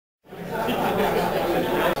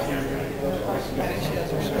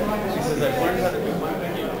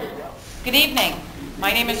Good evening.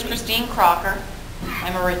 My name is Christine Crocker.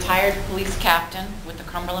 I'm a retired police captain with the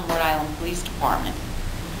Cumberland, Rhode Island Police Department.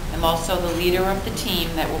 I'm also the leader of the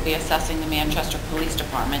team that will be assessing the Manchester Police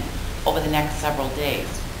Department over the next several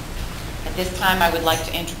days. At this time, I would like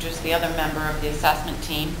to introduce the other member of the assessment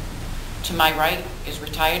team. To my right is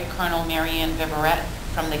retired Colonel Marianne Viverette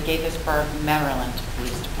from the Gaithersburg, Maryland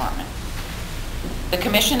Police Department. The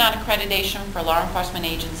Commission on Accreditation for Law Enforcement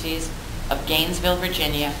Agencies of Gainesville,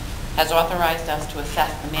 Virginia has authorized us to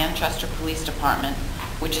assess the Manchester Police Department,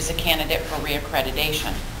 which is a candidate for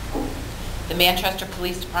re-accreditation. The Manchester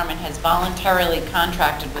Police Department has voluntarily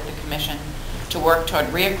contracted with the Commission to work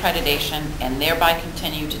toward re-accreditation and thereby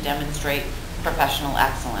continue to demonstrate professional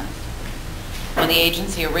excellence. When the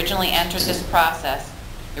agency originally entered this process,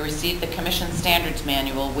 it received the Commission Standards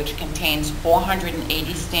Manual, which contains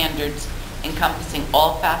 480 standards encompassing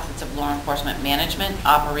all facets of law enforcement management,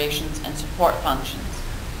 operations, and support functions.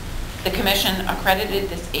 The Commission accredited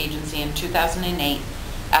this agency in 2008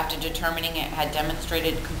 after determining it had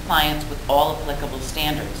demonstrated compliance with all applicable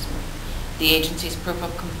standards. The agency's proof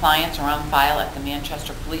of compliance are on file at the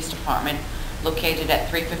Manchester Police Department, located at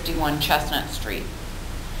 351 Chestnut Street.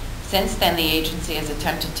 Since then, the agency has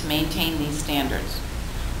attempted to maintain these standards.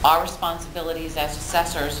 Our responsibilities as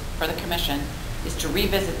assessors for the Commission is to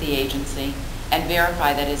revisit the agency and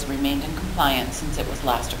verify that it has remained in compliance since it was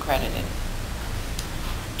last accredited.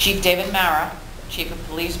 Chief David Mara, Chief of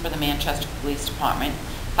Police for the Manchester Police Department,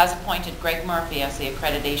 has appointed Greg Murphy as the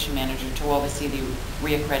accreditation manager to oversee the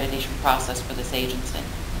re-accreditation process for this agency.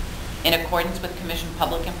 In accordance with Commission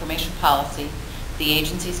Public Information Policy, the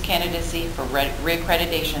agency's candidacy for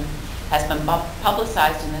re-accreditation has been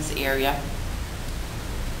publicized in this area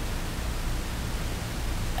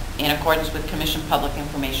in accordance with Commission Public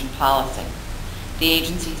Information Policy.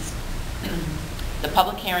 The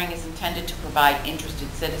public hearing is intended to provide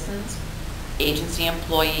interested citizens, agency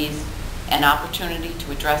employees, an opportunity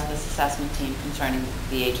to address this assessment team concerning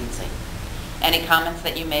the agency. Any comments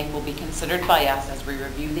that you make will be considered by us as we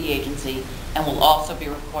review the agency and will also be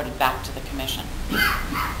reported back to the Commission.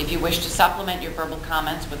 If you wish to supplement your verbal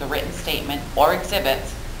comments with a written statement or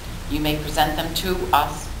exhibits, you may present them to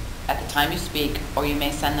us at the time you speak, or you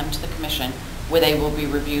may send them to the Commission, where they will be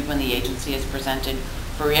reviewed when the agency is presented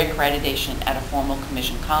for re-accreditation at a formal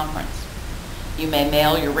Commission conference. You may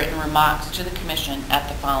mail your written remarks to the Commission at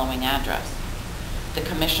the following address: the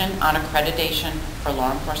Commission on Accreditation for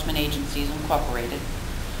Law Enforcement Agencies, Incorporated,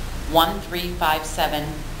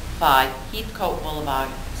 13575 Heathcote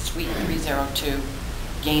Boulevard, Suite 302,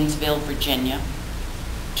 Gainesville, Virginia,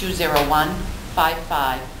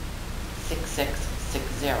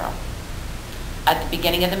 201-55-6660. At the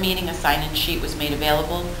beginning of the meeting, a sign-in sheet was made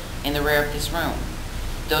available in the rear of this room.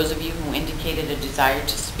 Those of you who indicated a desire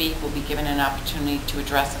to speak will be given an opportunity to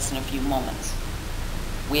address us in a few moments.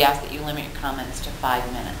 We ask that you limit your comments to 5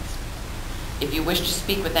 minutes. If you wish to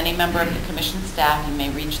speak with any member of the Commission staff, you may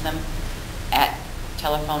reach them at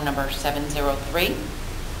telephone number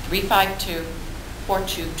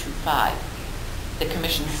 703-352-4225. The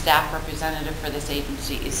Commission staff representative for this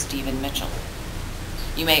agency is Stephen Mitchell.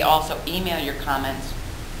 You may also email your comments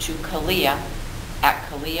to CALEA at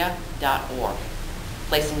calea.org,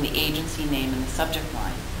 placing the agency name in the subject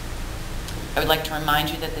line. I would like to remind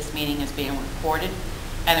you that this meeting is being recorded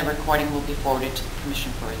and the recording will be forwarded to the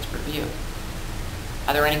Commission for its review.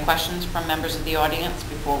 Are there any questions from members of the audience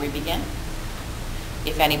before we begin?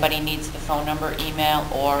 If anybody needs the phone number, email,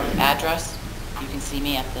 or address, you can see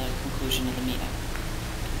me at the conclusion of the meeting.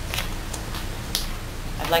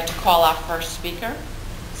 I'd like to call our first speaker,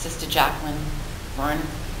 Sister Jacqueline Breton.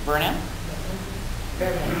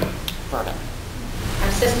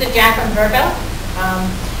 I'm Sister Jacqueline Breton.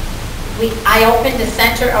 I opened a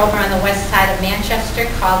center over on the west side of Manchester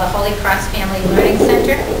called the Holy Cross Family Learning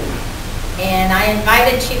Center, and I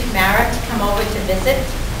invited Chief Mara to come over to visit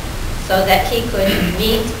so that he could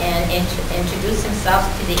meet and introduce himself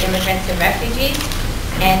to the immigrants and refugees,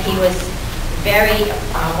 and he was very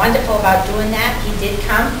wonderful about doing that. He did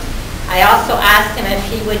come. I also asked him if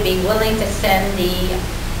he would be willing to send the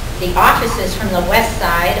officers from the west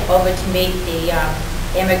side over to meet the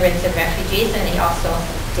immigrants and refugees, and he also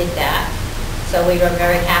did that. So we were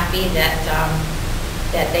very happy that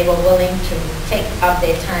that they were willing to take up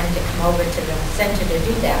their time to come over to the center to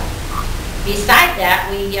do that. Beside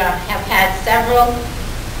that, we have had several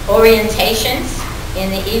orientations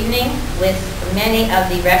in the evening with many of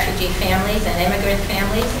the refugee families and immigrant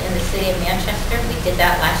families in the city of Manchester. We did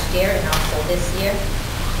that last year and also this year.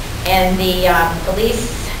 And the police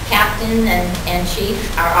captain and chief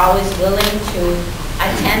are always willing to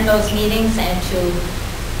attend those meetings and to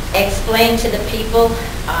explain to the people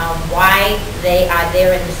why they are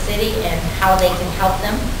there in the city and how they can help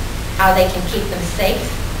them, how they can keep them safe.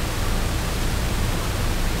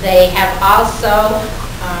 They have also,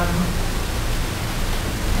 I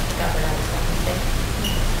forgot what I was going to say.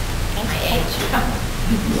 My age.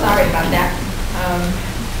 Sorry about that.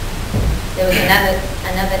 There was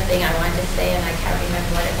another thing I wanted to say, and I can't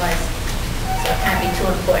remember what it was. So it can't be too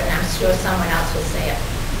important. I'm sure someone else will say it.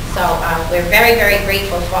 So we're very, very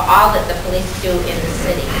grateful for all that the police do in the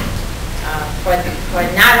city, for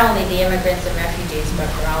not only the immigrants and refugees, but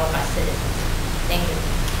for all of our citizens. Thank you.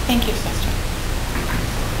 Thank you, Sister.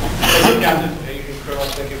 Captain, thank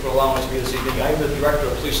you for allowing us to be here this evening. I'm the Director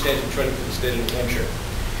of Police Standards and Training for the state of New Hampshire.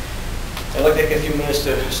 I'd like to take a few minutes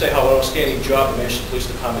to say how an outstanding job the Manchester Police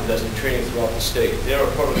Department does in training throughout the state. They're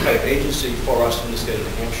a prototype agency for us in the state of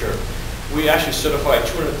New Hampshire. We actually certify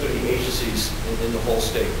 230 agencies in the whole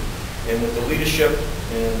state. And with the leadership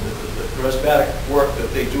and the charismatic work that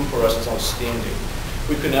they do for us, it's outstanding.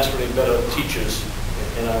 We couldn't ask for any better teachers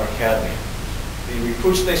in our academy. The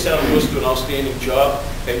recruits they send us do an outstanding job.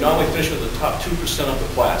 They normally finish with the top 2% of the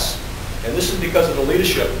class. And this is because of the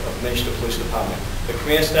leadership of the Manchester Police Department. The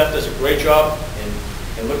command staff does a great job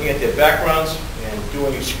in looking at their backgrounds and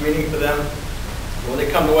doing a screening for them. When they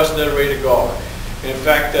come to us, they're ready to go. And in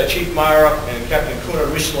fact, Chief Myra and Captain Kuna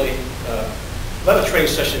recently led a training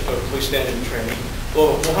session for police standards and training.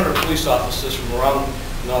 Over 400 police officers from around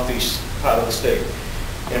the northeast part of the state.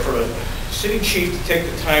 And for a city chief to take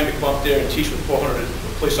the time to come up there and teach with 400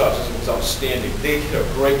 police officers was outstanding. They did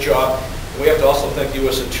a great job. And we have to also thank the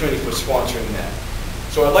U.S. Attorney for sponsoring that.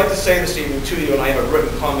 So I'd like to say this evening to you, and I have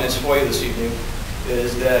written comments for you this evening,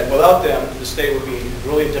 is that without them, the state would be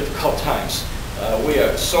really difficult times. We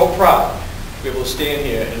are so proud to be able to stand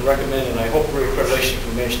here and recommend, and I hope, re-accreditation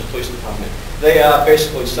from the Manchester Police Department. They are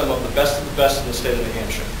basically some of the best in the state of New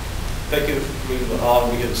Hampshire. Thank you for being all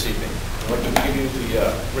we here this evening. I'd like to give you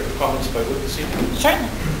the written comments if I would this evening.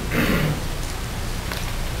 Certainly.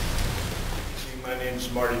 My name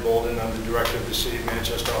is Marty Bolden. I'm the Director of the City of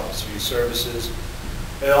Manchester Office of Youth Services.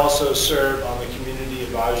 I also serve on the Community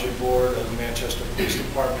Advisory Board of the Manchester Police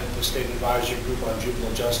Department, the State Advisory Group on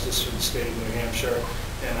Juvenile Justice for the State of New Hampshire,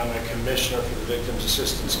 and I'm a Commissioner for the Victims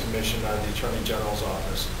Assistance Commission out of the Attorney General's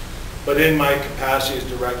Office. But in my capacity as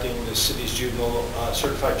directing the city's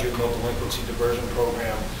Certified Juvenile Delinquency Diversion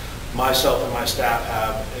Program, myself and my staff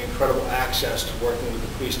have incredible access to working with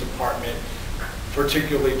the police department,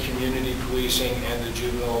 particularly community policing and the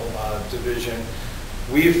juvenile division.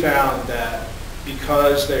 We've found that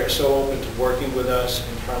because they are so open to working with us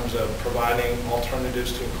in terms of providing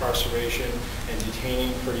alternatives to incarceration and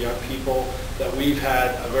detaining for young people, that we've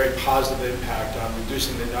had a very positive impact on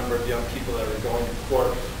reducing the number of young people that are going to court,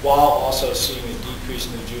 while also seeing a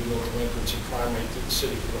decrease in the juvenile delinquency crime rate through the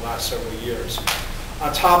city for the last several years.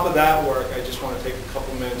 On top of that work, I just want to take a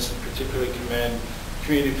couple minutes to particularly commend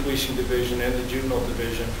Community Policing Division and the Juvenile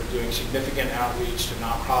Division for doing significant outreach to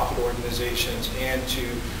nonprofit organizations and to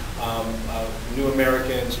new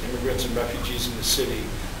Americans, immigrants, and refugees in the city.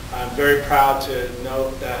 I'm very proud to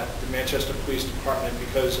note that the Manchester Police Department,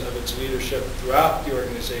 because of its leadership throughout the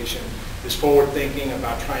organization, is forward-thinking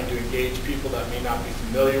about trying to engage people that may not be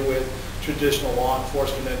familiar with traditional law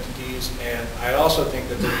enforcement entities, and I also think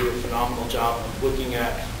that they do a phenomenal job of looking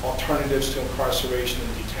at alternatives to incarceration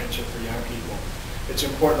and detention for young people. It's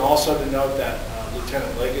important also to note that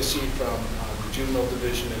Lieutenant Legacy from the Juvenile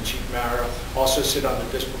Division and Chief Mara also sit on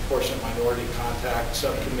the Disproportionate Minority Contact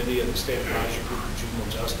Subcommittee of the State Advisory Group of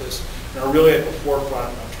Juvenile Justice, and are really at the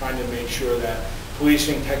forefront of trying to make sure that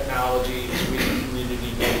policing technology is meeting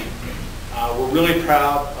community need. We're really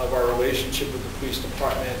proud of our relationship with the police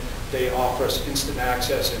department. They offer us instant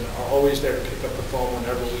access and are always there to pick up the phone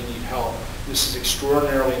whenever we need help. This is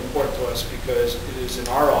extraordinarily important to us because it is in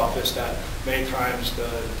our office that many times the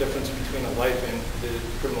difference between a life in the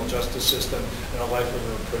criminal justice system and a life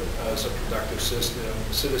as a productive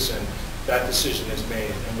citizen, that decision is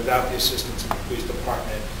made. And without the assistance of the police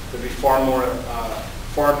department, there'd be far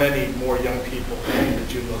many more young people in the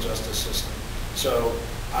juvenile justice system. So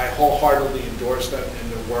I wholeheartedly endorse them in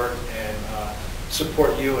their work and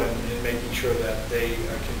support you in making sure that they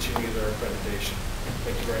continue their accreditation.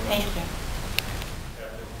 Thank you very much. Thank you.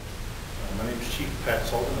 My name is Chief Pat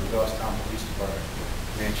Sullivan of the Goffstown Police Department,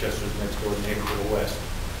 Manchester's next door neighbor to the west.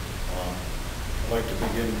 I'd like to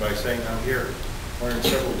begin by saying I'm here wearing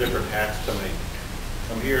several different hats tonight.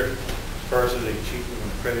 I'm here first as a chief of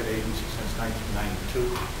an accredited agency since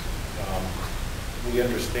 1992. We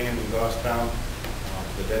understand in Goffstown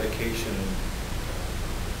the dedication and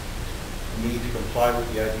need to comply with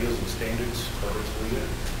the ideals and standards of its leader,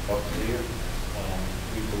 of the leader.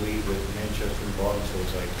 We believe that Manchester embodies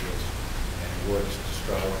those ideas and works to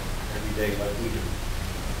strive every day like we do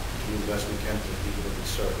to do the best we can for the people that we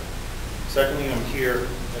serve. Secondly, I'm here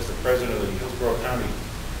as the president of the Hillsborough County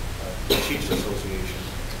Chiefs Association.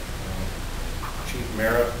 Chief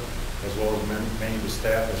Mara, as well as many of the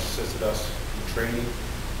staff, has assisted us in training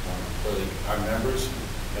for our members,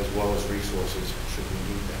 as well as resources should we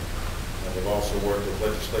need them. They've also worked with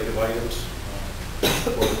legislative items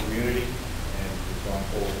for the community, and we've gone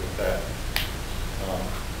forward with that.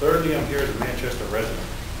 Thirdly, I'm here as a Manchester resident.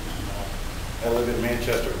 I live in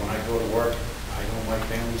Manchester. When I go to work, I know my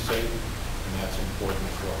family's safe, and that's important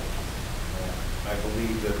as well. I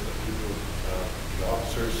believe that the people, the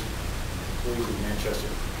officers, and employees of the Manchester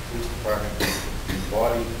Police Department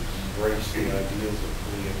embody and embrace the ideals of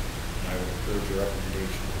CALEA, and I would encourage your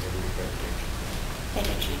recommendation for the re-accreditation. Thank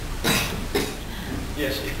you, Chief.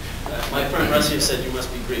 Yes, my friend Russ here said you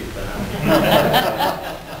must be Greek, but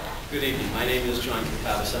good evening. My name is John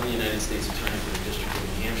Kipavis. I'm the United States Attorney for the District of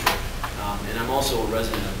New Hampshire, and I'm also a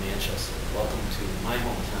resident of Manchester. Welcome to my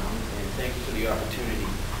hometown, and thank you for the opportunity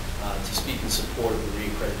to speak in support of the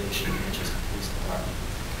re-accreditation of the Manchester Police Department.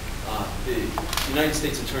 The United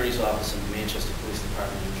States Attorney's Office and the Manchester Police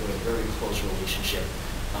Department enjoy a very close relationship,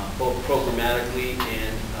 both programmatically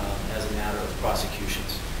and as a matter of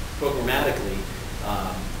prosecutions. Programmatically,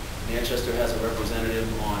 Manchester has a representative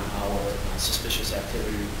on our suspicious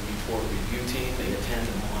activity report review team. They attend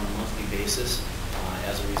on a monthly basis.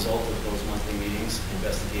 As a result of those monthly meetings,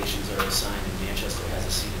 investigations are assigned, and Manchester has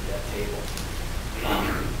a seat at that table.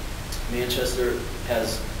 Manchester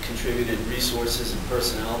has contributed resources and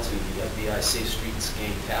personnel to the FBI Safe Streets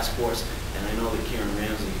Gang Task Force, and I know that Karen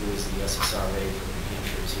Ramsey, who is the SSRA for New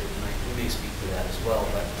Hampshire, is here tonight. We may speak to that as well,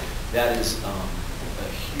 but that is a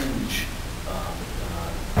huge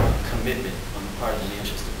commitment on the part of the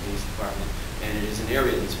Manchester Police Department, and it is an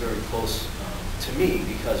area that's very close to me,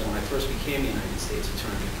 because when I first became the United States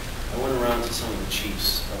Attorney, I went around to some of the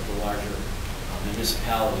chiefs of the larger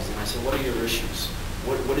municipalities, and I said, what are your issues?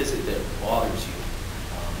 What is it that bothers you?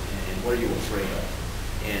 And what are you afraid of?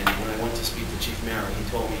 And when I went to speak to Chief Mara, he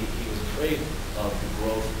told me he was afraid of the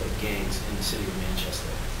growth of gangs in the city of Manchester.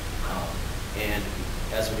 And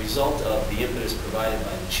as a result of the impetus provided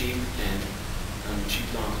by the chief and Chief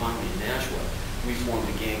Don Conley in Nashua, we formed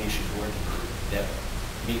a gang issues working group that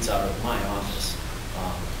meets out of my office.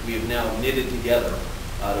 We have now knitted together,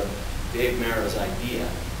 out of Dave Mara's idea,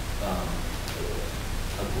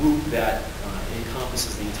 a group that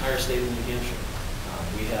encompasses the entire state of New Hampshire.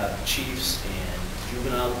 We have chiefs and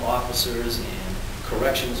juvenile officers and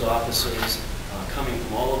corrections officers coming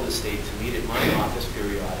from all over the state to meet at my office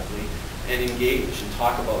periodically and engage and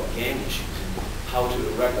talk about gang issues and how to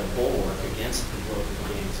erect a bulwark against the growth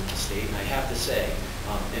of gangs in the state. And I have to say,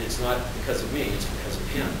 and it's not because of me, it's because of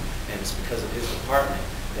him, and it's because of his department,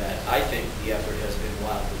 that I think the effort has been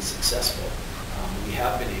wildly successful. We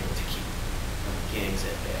have been able to keep gangs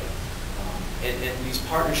at bay. And these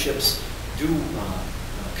partnerships do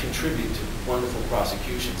contribute to wonderful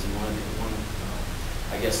prosecutions. And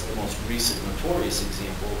I guess the most recent notorious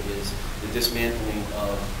example is the dismantling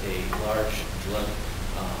of a large drug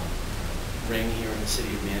ring here in the city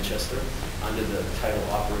of Manchester under the title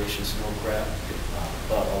Operation Snow Crab.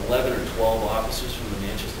 About 11 or 12 officers from the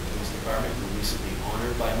Manchester Police Department were recently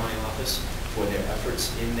honored by my office for their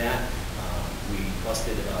efforts in that. We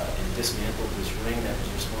busted and dismantled this ring that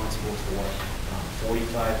was responsible for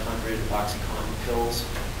 4,500 OxyContin pills,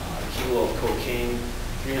 a kilo of cocaine,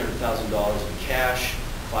 $300,000 in cash,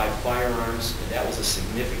 5 firearms. And that was a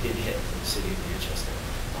significant hit for the city of Manchester,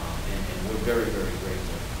 and we're very, very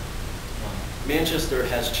grateful. Manchester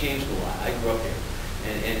has changed a lot. I grew up here,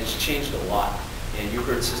 and it's changed a lot. And you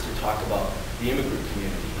heard Sister talk about the immigrant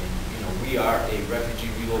community, and we are a refugee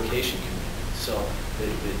relocation community. So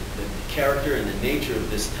the character and the nature of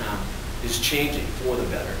this town is changing for the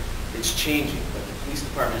better. It's changing, but the police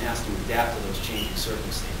department has to adapt to those changing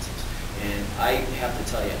circumstances. And I have to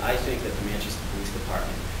tell you, I think that the Manchester Police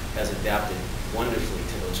Department has adapted wonderfully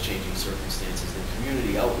to those changing circumstances. The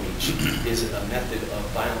community outreach is a method of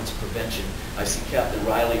violence prevention. I see Captain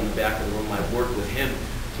Riley in the back of the room. I've worked with him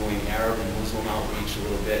doing Arab and Muslim outreach a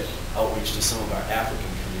little bit, outreach to some of our African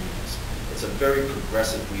communities. It's a very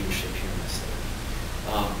progressive leadership here in the state.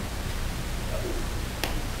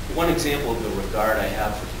 One example of the regard I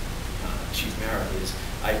have for Chief Mara is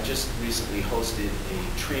I just recently hosted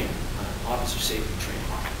a training, officer safety training,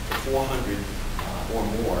 for 400 or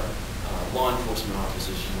more law enforcement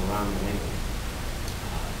officers from around New England.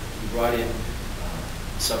 We brought in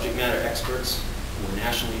subject matter experts who were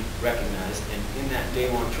nationally recognized, and in that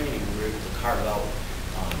day-long training we were able to carve out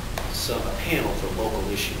a panel for local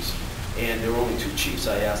issues. And there were only 2 chiefs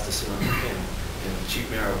I asked to sit on the panel, and Chief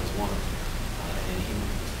Mara was one of them.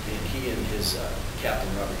 And he and his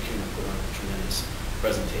Captain Robert Kuna put on a tremendous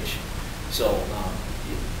presentation. So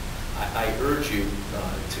I urge you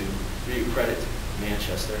to re-accredit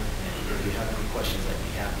Manchester, and if you have any questions, I'd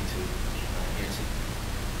be happy to answer.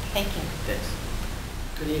 Thank you. Thanks.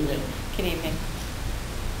 Good evening. Good evening.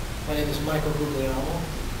 My name is Michael Guglielmo.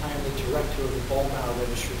 I am the director of the Ball Mound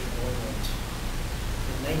Registry for New England.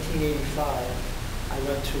 In 1985, I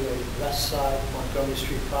went to a West Side Montgomery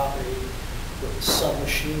Street property with a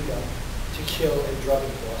submachine gun to kill a drug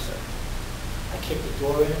enforcer. I kicked the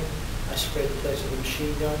door in, I sprayed the place with a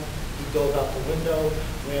machine gun, he dove out the window,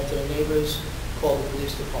 ran to the neighbors, called the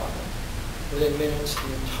police department. Within minutes,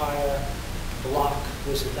 the entire block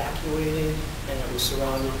was evacuated and it was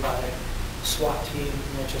surrounded by SWAT team,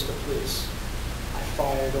 Manchester Police. I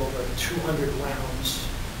fired over 200 rounds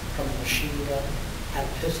from the machine gun, had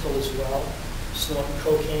a pistol as well, snorting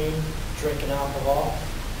cocaine, drinking alcohol.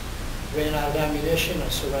 Ran out of ammunition, I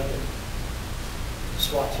surrendered. The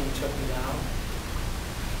SWAT team took me down.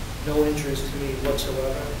 No injuries to me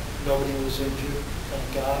whatsoever. Nobody was injured,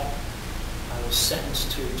 thank God. I was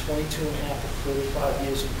sentenced to 22 and a half to 45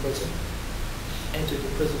 years in prison. Entered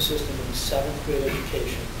the prison system with a 7th grade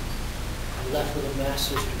education. I left with a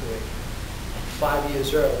master's degree. And 5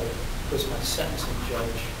 years early, because my sentencing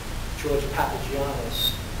judge, George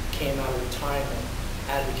Papagiannis, came out of retirement,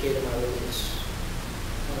 advocated my release.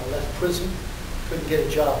 When I left prison, couldn't get a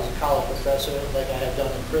job as a college professor like I had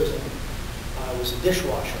done in prison. I was a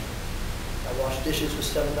dishwasher. I washed dishes for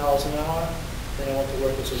 $7 an hour. Then I went to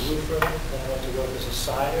work as a roofer. Then I went to work as a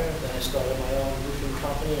cider. Then I started my own roofing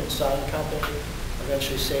company and siding company.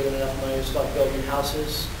 Eventually saving enough money to start building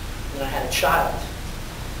houses. And I had a child,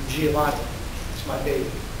 Giovanni. It's my baby.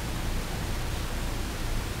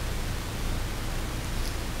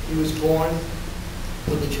 He was born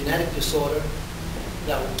with a genetic disorder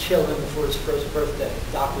that would kill him before his first birthday.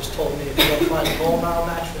 Doctors told me if you don't find a bone marrow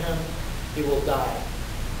match for him, he will die.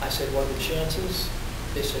 I said, what are the chances?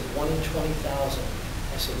 They said 1 in 20,000.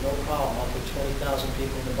 I said, no problem, I'll put 20,000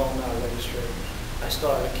 people in the bone marrow registry. I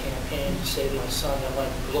started a campaign to save my son that went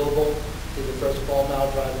global, did the first bone marrow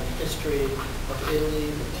drive in history of Italy.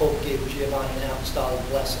 The Pope gave Giovanni an apostolic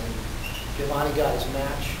blessing. Giovanni got his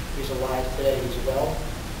match. He's alive today, he's well.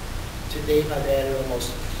 To date, I've added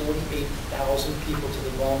almost 48,000 people to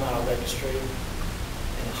the bone marrow registry,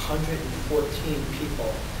 and 114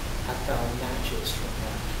 people have found matches from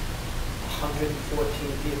that. 114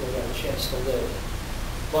 people got a chance to live.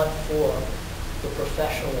 But for the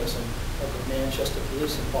professionalism of the Manchester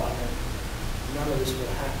Police Department, none of this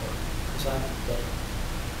would happen, because I'm dead.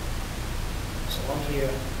 So I'm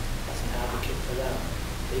here as an advocate for them.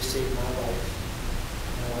 They saved my life,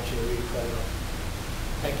 and I want you to re-accredit them.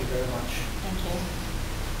 Thank you very much. Thank you.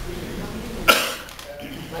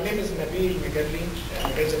 My name is Nabil Migadli.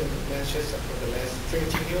 I'm a resident of Manchester for the last 30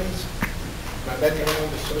 years. My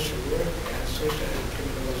background is social work and social and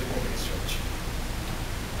criminological research.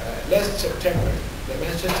 Last September, the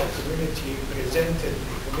Manchester community presented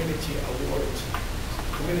the Community Award,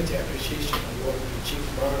 Community Appreciation Award to Chief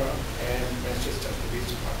Mara and Manchester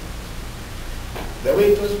Police Department. The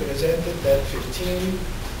way it was presented that 16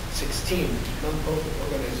 non-profit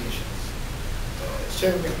organizations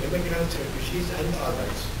serving immigrants, refugees, and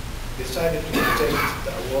others decided to present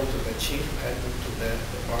the award to the chief and to the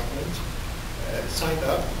department, signed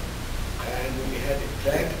up, and we had a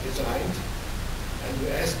plaque designed, and we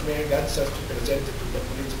asked Mayor Gatsas to present it to the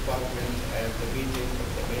police department at the meeting of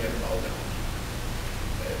the mayor and aldermen.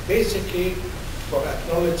 Basically, for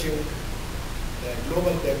acknowledging the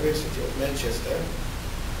global diversity of Manchester,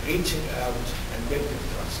 reaching out and building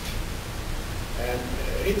trust. And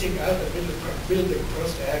reaching out and building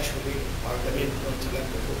trust actually are the main points I'd like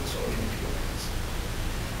to focus on in a few minutes.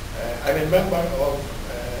 I'm a member of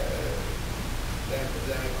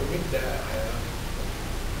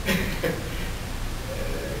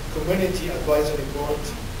Community Advisory Board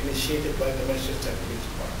initiated by the Manchester Police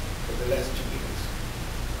Department for the last 2 years.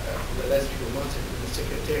 For the last few months, I've been the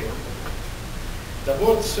secretary of the board. The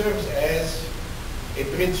board serves as a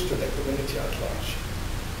bridge to the community at large.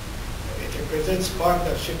 It represents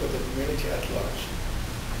partnership with the community at large.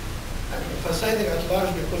 I'm emphasizing at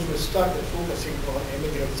large because we started focusing on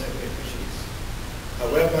immigrants and refugees.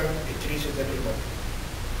 However, it reaches everybody.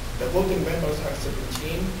 The voting members are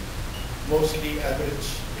 17, mostly average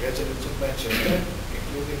residents of Manchester,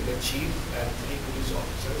 including the chief and 3 police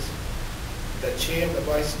officers. The chair, the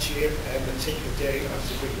vice chair, and the secretary are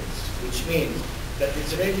civilians, which means that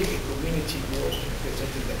it's really a community board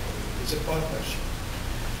representing the community. It's a partnership.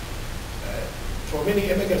 for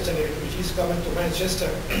many immigrants and refugees coming to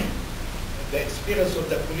Manchester, the experience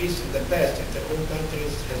of the police in the past in their home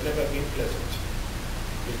countries has never been pleasant,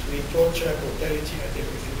 between torture, brutality, and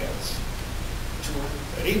everything else. To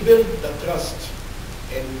rebuild the trust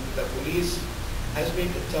in the police has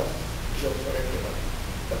been a tough job for everybody,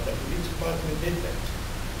 but the police department did that.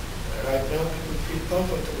 Right now, people feel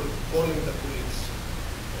comfortable calling the police.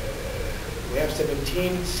 We have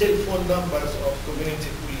 17 cell phone numbers of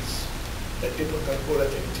community police that people can call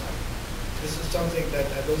at any time. This is something that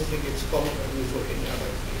I don't think it's common or usual in any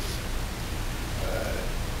other place.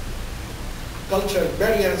 Cultural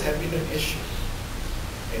barriers have been an issue.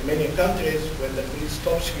 In many countries, when the police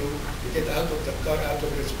stops you, you get out of the car out of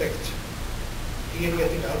respect. Here,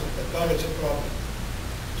 getting out of the car is a problem.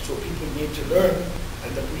 So people need to learn,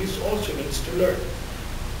 and the police also needs to learn.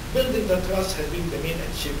 Building the trust has been the main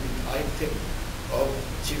achievement, I think, of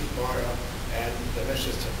Chief Mara and the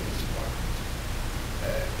Manchester Police Department.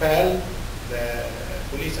 PAL, the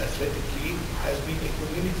Police Athletic League, has been a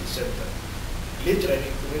community center, literally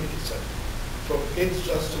a community center, for kids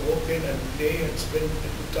just to walk in and play and spend a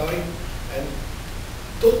good time, and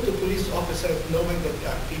talk to police officers knowing that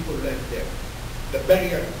there are people like there. The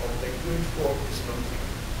barrier of the uniform is not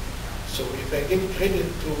there. So if I give credit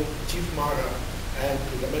to Chief Mara and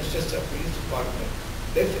to the Manchester Police Department,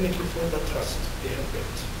 definitely for the trust they have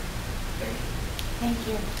built. Thank you. Thank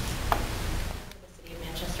you. The City of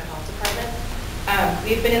Manchester Health Department.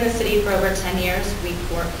 We've been in the city for over 10 years. We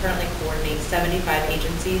currently coordinate 75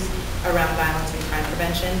 agencies around violence and crime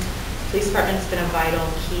prevention. The police department has been a vital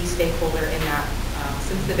key stakeholder in that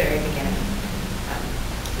since the very beginning.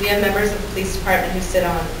 We have members of the police department who sit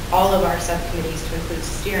on all of our subcommittees to include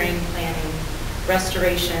steering, planning,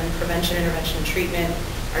 restoration, prevention, intervention, and treatment,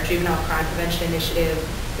 our juvenile crime prevention initiative,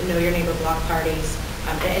 the Know Your Neighbor block parties,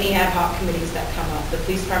 and any ad hoc committees that come up. The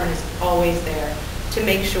police department is always there to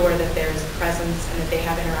make sure that there's presence and that they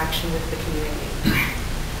have interaction with the community.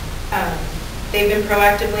 They've been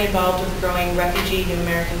proactively involved with the growing refugee new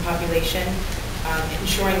American population,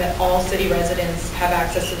 ensuring that all city residents have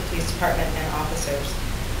access to the police department and officers.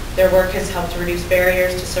 Their work has helped to reduce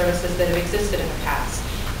barriers to services that have existed in the past.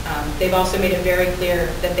 They've also made it very clear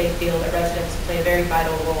that they feel that residents play a very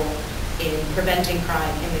vital role in preventing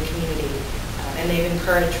crime in the community, and they've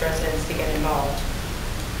encouraged residents to get involved.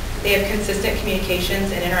 They have consistent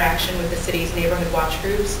communications and interaction with the city's neighborhood watch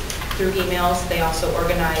groups through emails. They also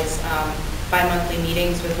organize bi-monthly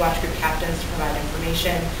meetings with watch group captains to provide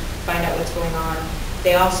information, find out what's going on.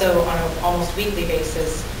 They also, on an almost weekly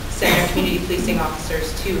basis, send their community policing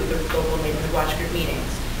officers to the local neighborhood watch group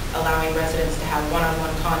meetings, allowing residents to have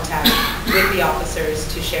one-on-one contact with the officers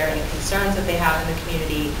to share any concerns that they have in the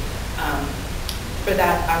community, for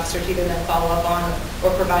that officer to either then follow up on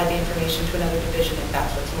or provide the information to another division if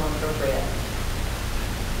that's what's more appropriate.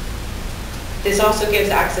 This also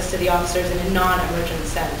gives access to the officers in a non-emergent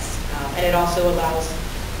sense, and it also allows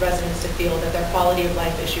residents to feel that their quality of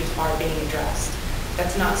life issues are being addressed.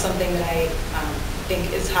 That's not something that I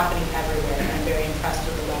think is happening everywhere, and I'm very impressed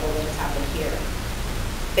with the level that it's happened here.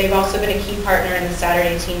 They've also been a key partner in the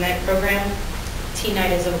Saturday Teen Night program. Teen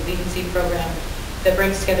Night is a lead-and-see program that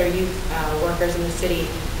brings together youth workers in the city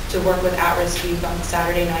to work with at-risk youth on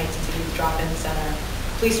Saturday nights. It's a youth drop-in center.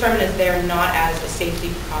 Police department is there not as a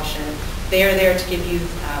safety precaution. They are there to give youth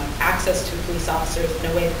access to police officers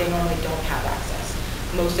in a way that they normally don't have access.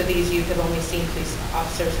 Most of these youth have only seen police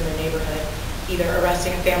officers in their neighborhood, either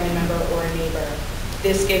arresting a family member or a neighbor.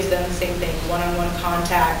 This gives them the same thing, one-on-one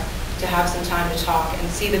contact, to have some time to talk and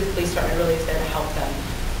see that the police department really is there to help them.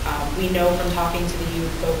 We know from talking to the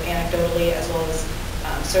youth, both anecdotally as well as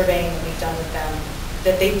surveying that we've done with them,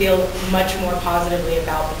 that they feel much more positively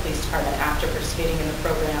about the police department after participating in the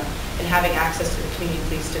program and having access to the community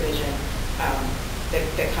police division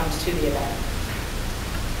that comes to the event.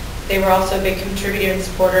 They were also a big contributor and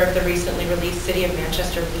supporter of the recently released City of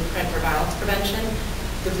Manchester Blueprint for Violence Prevention.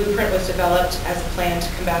 The blueprint was developed as a plan to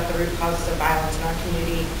combat the root causes of violence in our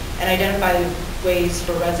community and identify ways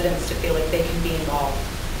for residents to feel like they can be involved.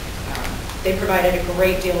 They provided a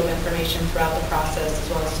great deal of information throughout the process as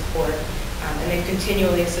well as support, and they've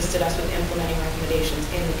continually assisted us with implementing recommendations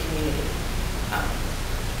in the community.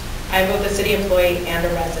 I'm both a city employee and a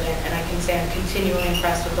resident, and I can say I'm continually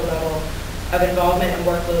impressed with the level of involvement and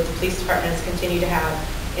workload the police department has continued to have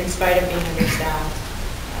in spite of being understaffed.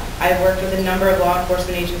 I've worked with a number of law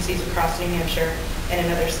enforcement agencies across New Hampshire and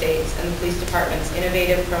in other states, and the police department's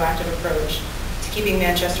innovative, proactive approach to keeping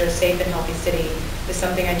Manchester a safe and healthy city is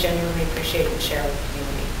something I genuinely appreciate and share with the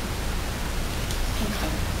community.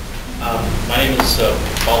 My name is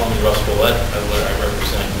Alderman Russ Willett. I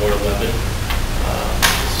represent Ward 11.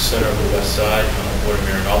 It's the center of the West Side. Board of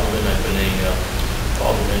Mayor and Alderman. I've been a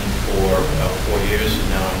alderman for about 4 years, and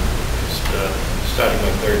now I'm just starting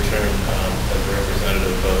my third term as a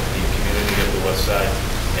representative of the community of the West Side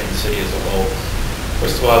and the city as a whole.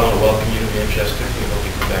 First of all, I want to welcome you to Manchester. We hope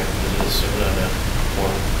you come back to visit us soon on a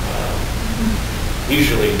more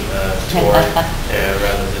leisurely tour,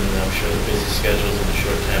 rather than, I'm sure, the busy schedules and the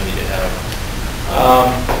short time that you have.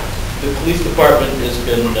 The police department has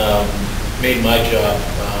been made my job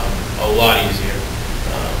a lot easier.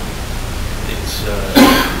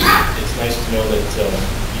 It's nice to know that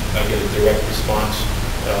I get a direct response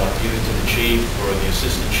either to the chief or the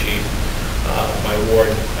assistant chief. My ward,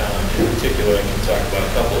 in particular, I can talk about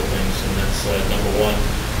a couple of things, and that's number one,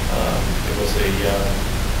 it was a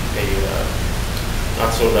not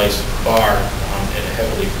so nice bar in a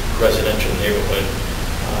heavily residential neighborhood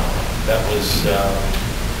that was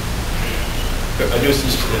a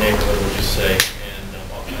nuisance to the neighborhood, we'll just say, and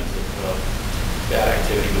all kinds of bad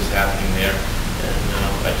activity was happening there.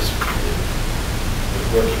 And I just was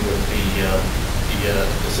working with the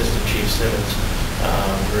Assistant Chief Simmons.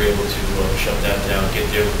 We were able to shut that down, get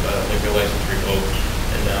their liquor license revoked,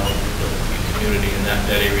 and now the community in that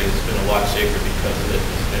area has been a lot safer because of it.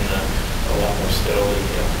 It's been a lot more steadily,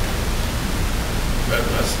 a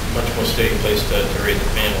much more steady place to raise a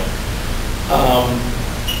family.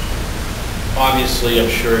 Obviously, I'm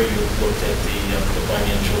sure you've looked at the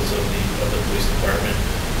financials of the police department,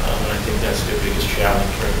 and I think that's their biggest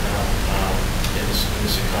challenge right now in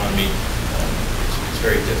this economy. It's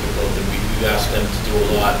very difficult, and we've asked them to do a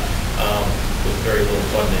lot with very little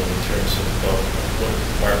funding in terms of what the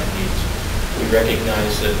department needs. We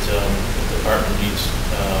recognize that the department needs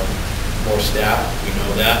more staff. We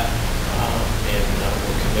know that, and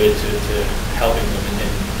we're committed to helping them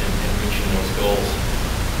in reaching those goals.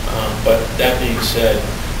 But that being said,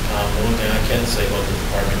 the one thing I can say about the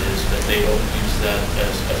department is that they don't use that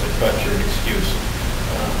as a crutch or an excuse.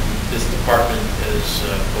 This department is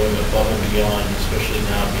going above and beyond, especially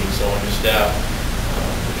now being so understaffed,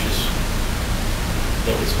 which is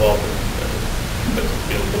nobody's fault. But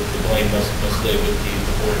the blame must lay with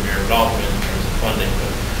the Board of Mayor and Alderman in terms of funding.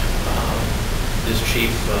 But this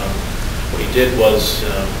chief, what he did was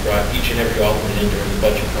brought each and every alderman in during the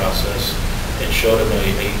budget process and showed him a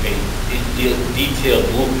detailed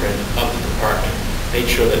blueprint of the department. Made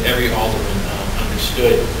sure that every alderman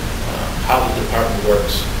understood how the department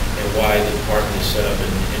works and why the department is set up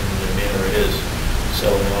in the manner it is.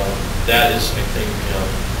 So that is, I think,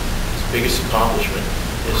 his biggest accomplishment,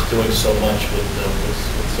 is doing so much with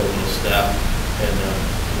so little staff. And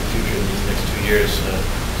in the future, in these next 2 years,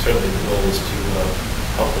 certainly the goal is to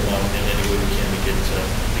help them out in any way we can to get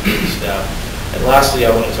the staff. And lastly,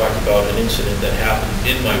 I want to talk about an incident that happened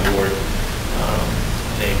in my ward,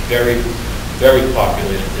 in a very, very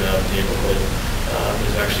populated neighborhood.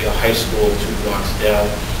 There's actually a high school 2 blocks down.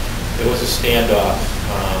 There was a standoff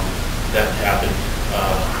that happened,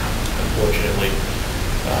 unfortunately,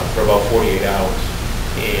 for about 48 hours.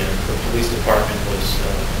 And the police department was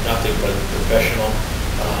nothing but professional.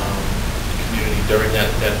 The community during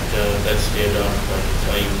that standoff, I can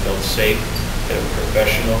tell you, felt safe. They were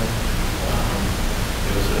professional.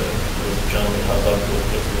 There was a gentleman held up with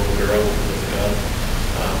a little girl with a gun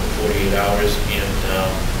for 48 hours, and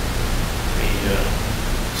the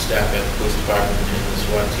staff at the police department and the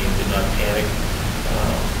SWAT team did not panic.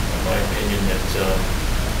 In my opinion, that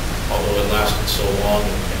although it lasted so long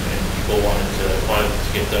and people wanted to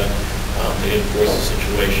get done, they didn't force the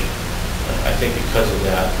situation. I think because of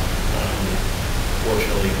that,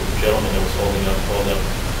 fortunately, the gentleman that was called up,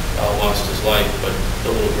 lost his life, but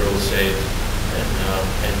the little girl was saved.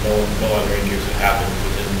 And no other injuries have happened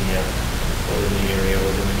within the area,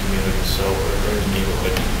 within the community, so or in the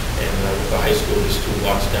neighborhood. And with the high school just 2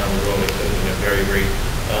 blocks down the road, it could have been a very, very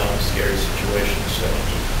scary situation. So,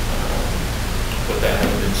 with that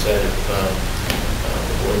having been said, if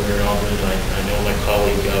the Board of Mayor and Alderman, I know my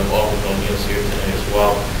colleague Alderman O'Neill's here tonight as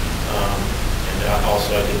well. And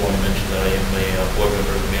also, I did want to mention that I am a board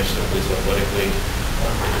member of the Manchester Police Athletic League.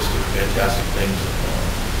 They just do fantastic things.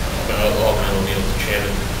 Alderman O'Neill's the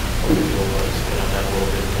chairman. He's been on that a little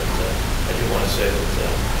bit, but I do want to say that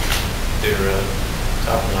they're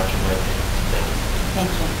top-notch in my opinion. Thank you. Thank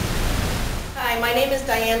you. Hi, my name is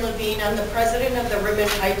Diane Levine. I'm the president of the Ribbon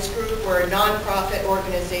Heights Group. We're a nonprofit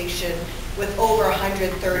organization with over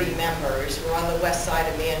 130 members. We're on the west side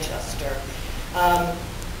of Manchester.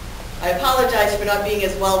 I apologize for not being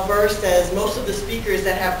as well versed as most of the speakers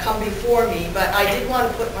that have come before me, but I did want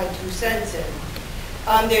to put my 2 cents in.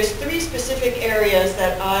 There's 3 specific areas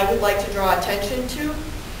that I would like to draw attention to.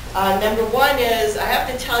 Number 1 is, I have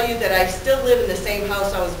to tell you that I still live in the same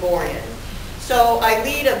house I was born in. So I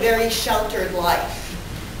lead a very sheltered life.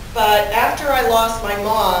 But after I lost my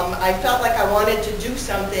mom, I felt like I wanted to do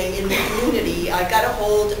something in the community. I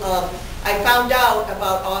found out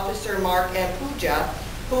about Officer Mark Ampuja,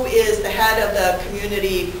 who is the head of the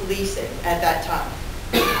community policing at that time.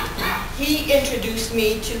 He introduced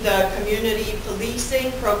me to the community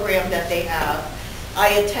policing program that they have. I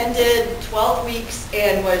attended 12 weeks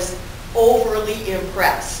and was overly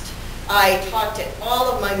impressed. I talked to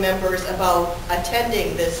all of my members about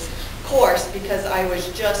attending this course because I was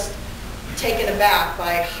just taken aback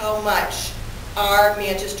by how much our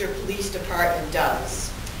Manchester Police Department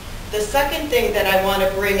does. The second thing that I want to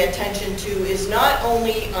bring attention to is not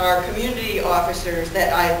only our community officers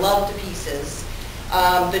that I love to pieces.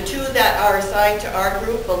 The two that are assigned to our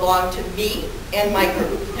group belong to me and my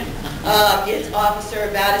group. It's Officer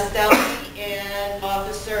Battistelli and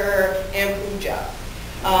Officer Ampuja.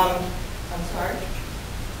 I'm sorry?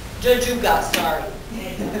 Jajuga, sorry.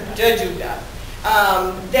 Jajuga.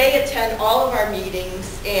 They attend all of our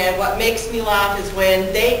meetings, and what makes me laugh is when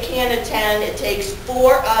they can't attend, it takes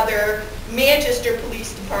 4 other Manchester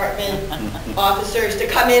Police Department officers to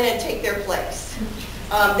come in and take their place.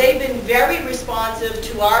 They've been very responsive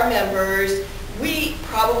to our members. We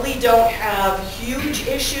probably don't have huge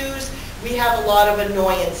issues. We have a lot of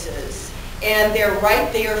annoyances, and they're right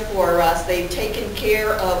there for us. They've taken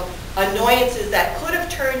care of annoyances that could have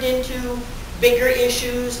turned into bigger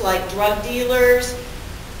issues like drug dealers,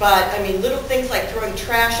 but I mean little things like throwing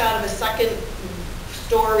trash out of a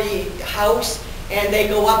second-story house, and they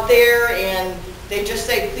go up there and they just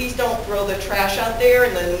say, please don't throw the trash out there,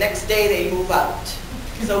 and the next day they move out.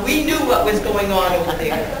 So we knew what was going on over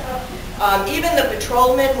there. Even the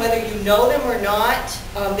patrolmen, whether you know them or not,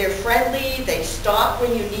 they're friendly, they stop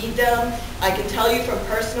when you need them. I can tell you from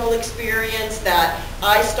personal experience that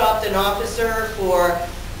I stopped an officer for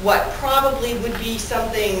what probably would be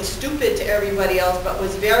something stupid to everybody else, but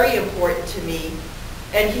was very important to me.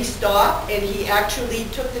 And he stopped, and he actually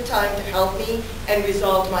took the time to help me and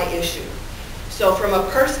resolve my issue. So from a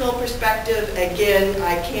personal perspective, again,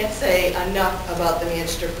 I can't say enough about the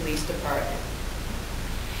Manchester Police Department.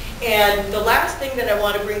 And the last thing that I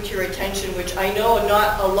want to bring to your attention, which I know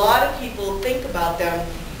not a lot of people think about them,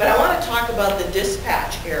 but I want to talk about the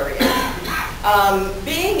dispatch area.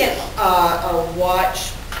 Being a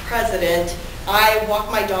watch president, I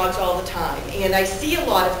walk my dogs all the time, and I see a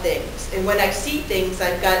lot of things. And when I see things,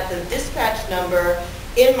 I've got the dispatch number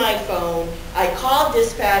in my phone. I call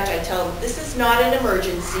dispatch, I tell them, this is not an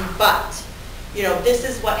emergency, but, you know, this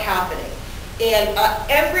is what's happening. And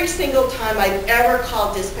every single time I've ever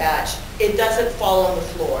called dispatch, it doesn't fall on the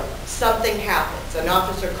floor. Something happens. An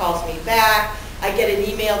officer calls me back. I get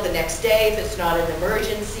an email the next day if it's not an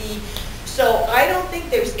emergency. So I don't think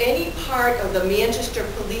there's any part of the Manchester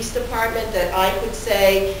Police Department that I could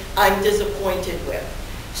say I'm disappointed with.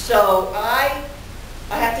 So I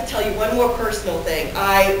have to tell you one more personal thing.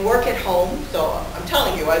 I work at home, so I'm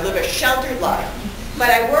telling you, I live a sheltered life. But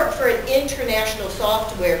I work for an international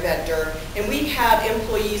software vendor, and we have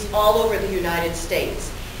employees all over the United States.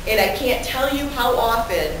 And I can't tell you how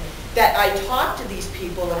often that I talk to these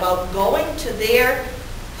people about going to their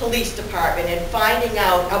police department and finding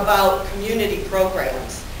out about community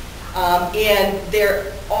programs. And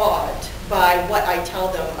they're awed by what I tell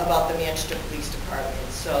them about the Manchester Police Department.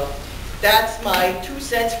 So that's my 2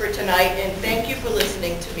 cents for tonight, and thank you for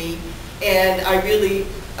listening to me. And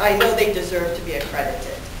I know they deserve to be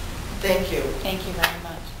accredited. Thank you. Thank you very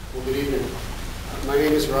much. Well, good evening. My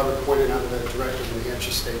name is Robert Quinn, and I'm the Director of the New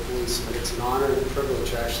Hampshire State Police, and it's an honor and a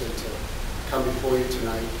privilege actually to come before you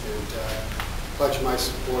tonight and pledge my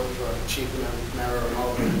support for Chief Mara and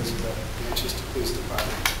all the members of the Manchester Police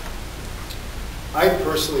Department. I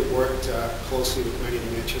personally worked closely with many of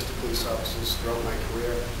the Manchester police officers throughout my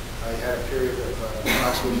career. I had a period of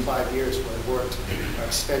approximately 5 years where I worked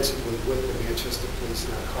extensively with the Manchester Police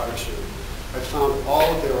Narcotics Unit. I found all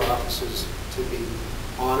of their officers to be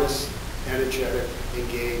honest, energetic,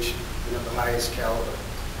 engaged, and of the highest caliber.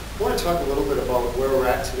 I want to talk a little bit about where we're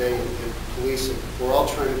at today in policing. We're all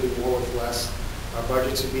trying to do more with less. Our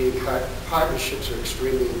budgets are being cut. Partnerships are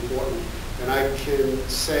extremely important. And I can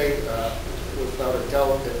say without a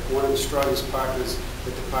doubt that one of the strongest partners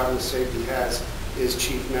that the Department of Safety has is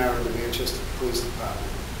Chief Mara in the Manchester Police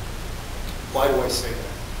Department. Why do I say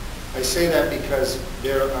that? I say that because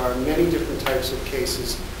there are many different types of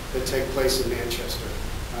cases that take place in Manchester.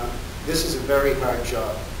 This is a very hard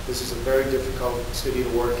job. This is a very difficult city to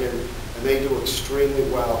work in, and they do extremely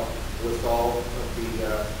well with all of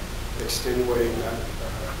the extenuating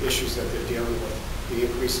issues that they're dealing with. The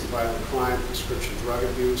increase in violent crime, prescription drug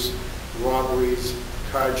abuse, robberies,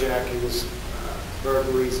 carjackings,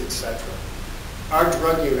 burglaries, etc. Our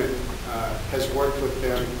drug unit has worked with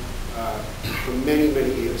them for many,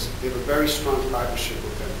 many years. We have a very strong partnership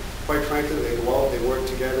with them. Quite frankly, they go out, they work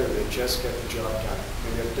together, and they just get the job done.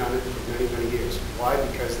 And they've done it for many, many years. Why?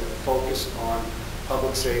 Because they're focused on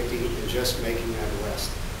public safety and just making that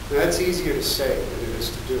arrest. Now, that's easier to say than it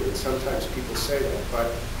is to do, and sometimes people say that,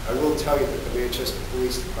 but I will tell you that the Manchester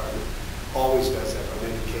Police Department always does that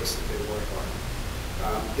on any case that they work on.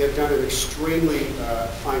 They've done an extremely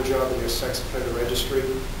fine job in their sex offender registry.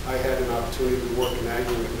 I had an opportunity to work in that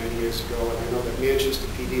unit many years ago, and I know that Manchester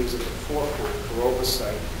PD is at the forefront for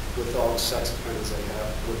oversight with all the sex offenders they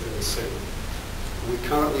have within the city. We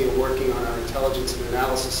currently are working on our Intelligence and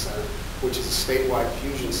Analysis Center, which is a statewide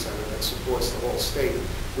fusion center that supports the whole state.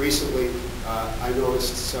 Recently, I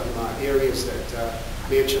noticed some areas that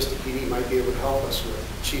Manchester PD might be able to help us with.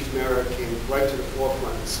 Chief Mara came right to the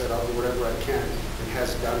forefront and said, I'll do whatever I can, and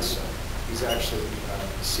has done so. He's actually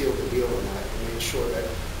sealed the deal on that and made sure that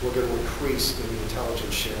we're going to increase in the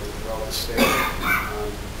intelligence sharing throughout the state.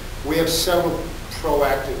 We have several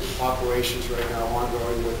proactive operations right now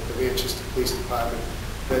ongoing with the Manchester Police Department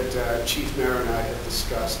that Chief Mara and I have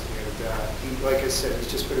discussed. And he, like I said,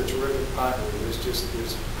 he's just been a terrific partner. And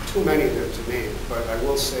there's too many of them to name, but I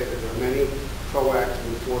will say that there are many proactive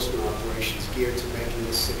enforcement operations geared to making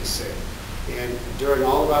this city safe. And during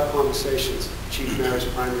all of our conversations, Chief Mara's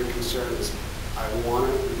primary concern is, I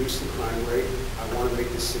want to reduce the crime rate. I want to make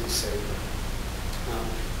this city safer.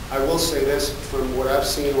 I will say this, from what I've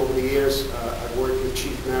seen over the years, I've worked with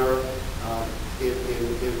Chief Mara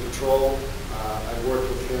in patrol. I worked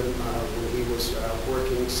with him when he was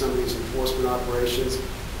working some of these enforcement operations.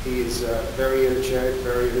 He is very energetic,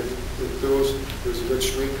 very enthused. He was a good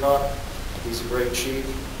street cop. He's a great chief.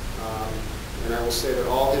 And I will say that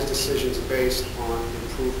all his decisions are based on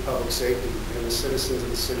improved public safety, and the citizens of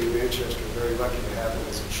the city of Manchester are very lucky to have him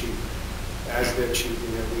as a chief, as their chief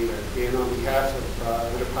and their leader. And on behalf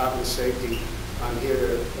of the Department of Safety, I'm here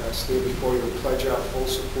to stand before you and pledge our full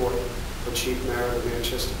support for Chief Mara of the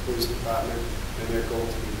Manchester Police Department and their goal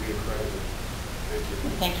to be re-accredited. Thank you.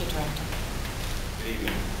 Thank you, Director. Good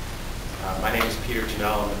evening. My name is Peter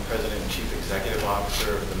Janelle. I'm the President and Chief Executive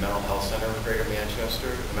Officer of the Mental Health Center of Greater Manchester.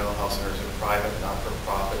 The Mental Health Center is a private,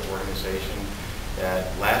 not-for-profit organization that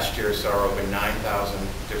last year saw over 9,000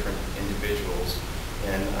 different individuals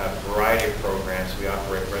in a variety of programs. We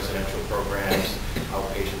operate residential programs,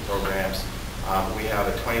 outpatient programs. We have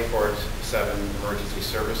a 24/7 emergency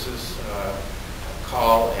services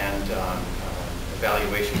call and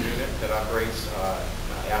evaluation unit that operates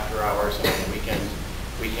after hours and on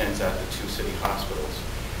weekends at the two city hospitals.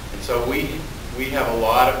 And so we have a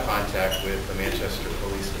lot of contact with the Manchester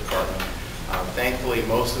Police Department. Thankfully,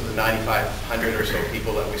 most of the 9,500 or so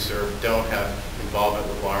people that we serve don't have involvement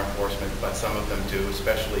with law enforcement, but some of them do,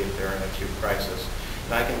 especially if they're in acute crisis.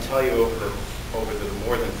 And I can tell you over the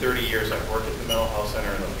more than 30 years I've worked at the Mental Health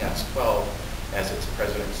Center, in the past 12 as its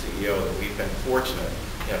president and CEO, that we've been fortunate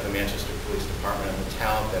to have the Manchester Police Department and the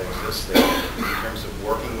talent that exists there in terms of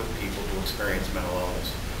working with people who experience mental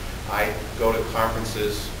illness. I go to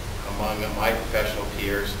conferences among my professional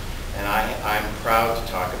peers, and I'm proud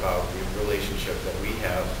to talk about the relationship that we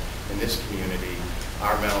have in this community,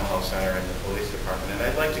 our mental health center and the police department. And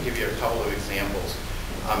I'd like to give you a couple of examples.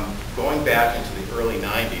 Going back into the early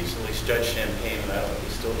 90s, at least Judge Champagne, and I don't know if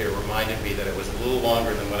he's still here, reminded me that it was a little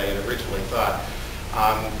longer than what I had originally thought.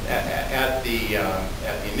 At the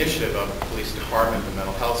initiative of the police department, the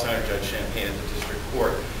mental health center, Judge Champagne at the district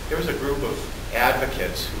court, there was a group of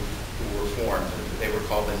advocates who were formed. They were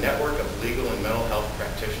called the Network of Legal and Mental Health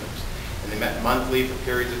Practitioners. And they met monthly for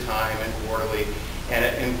periods of time and quarterly, and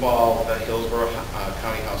it involved the Hillsborough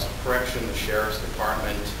County House of Correction, the Sheriff's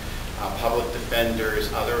Department, public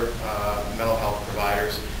defenders, other mental health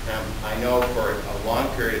providers. I know for a long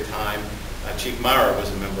period of time, Chief Mara was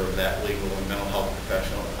a member of that legal and mental health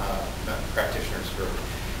practitioners group.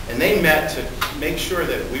 And they met to make sure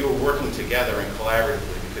that we were working together and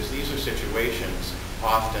collaboratively, because these are situations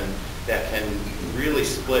often that can really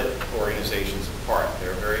split organizations apart.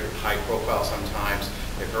 They're very high profile sometimes,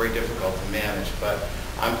 they're very difficult to manage, but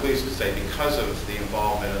I'm pleased to say because of the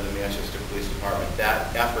involvement of the Manchester Police Department,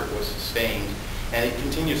 that effort was sustained, and it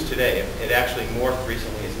continues today. It actually morphed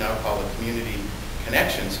recently, is now called the Community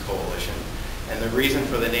Connections Coalition, and the reason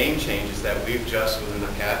for the name change is that we've just, within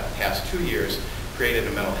the past 2 years, created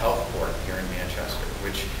a mental health court here in Manchester,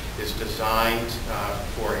 which is designed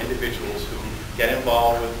for individuals who get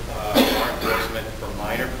involved with law enforcement for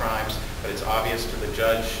minor crimes, but it's obvious to the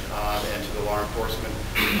judge and to the law enforcement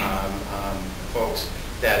folks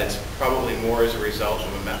that it's probably more as a result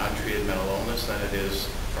of an untreated mental illness than it is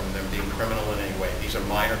from them being criminal in any way. These are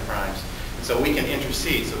minor crimes. And so we can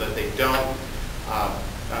intercede so that they don't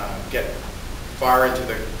get far into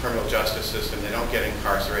the criminal justice system. They don't get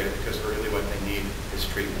incarcerated, because really what they need is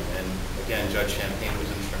treatment. And again, Judge Champagne was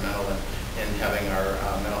instrumental in having our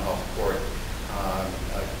mental health court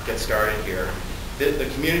get started here. The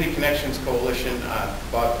Community Connections Coalition,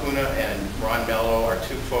 Bob Puna and Ron Mello are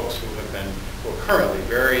two folks who are currently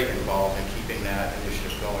very involved in keeping that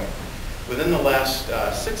initiative going. Within the last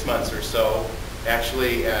 6 months or so,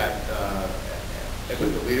 actually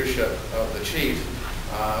with the leadership of the chief,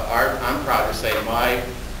 I'm proud to say my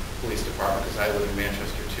police department, because I live in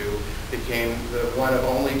Manchester too, became one of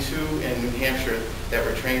only two in New Hampshire that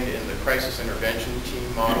were trained in the crisis intervention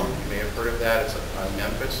team model. You may have heard of that. It's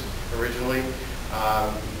Memphis originally.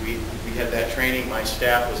 We had that training. My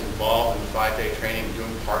staff was involved in the 5-day training,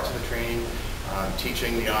 doing parts of the training,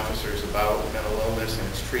 teaching the officers about mental illness and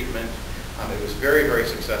its treatment. It was very, very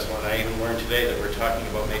successful, and I even learned today that we're talking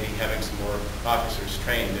about maybe having some more officers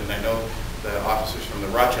trained, and I know the officers from the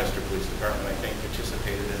Rochester Police Department, I think,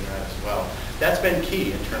 participated in that as well. That's been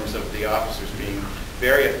key in terms of the officers being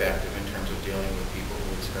very effective in terms of dealing with people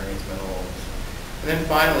who experience mental illness. And then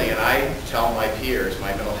finally, and I tell my peers, my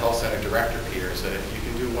mental health center director peers, that if you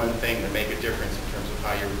can do one thing to make a difference in terms of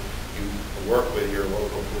how you work with your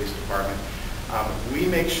local police department, we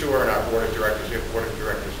make sure in our board of directors, we have board of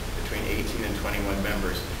directors between 18 and 21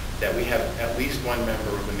 members, that we have at least one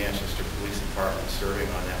member of the Manchester Police Department serving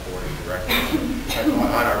on that board of directors,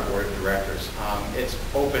 on our board of directors. It's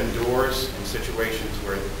opened doors in situations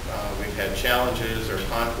where we've had challenges or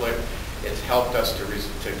conflict. It's helped us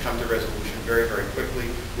to come to resolution very, very quickly.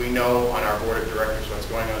 We know on our board of directors what's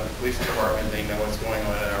going on in the police department. They know what's going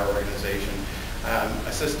on in our organization.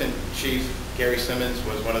 Assistant Chief Gary Simmons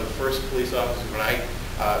was one of the first police officers when I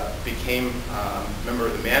became a member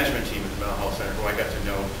of the management team at the Mental Health Center, who I got to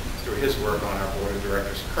know through his work on our board of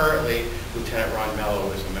directors. Currently, Lieutenant Ron Mello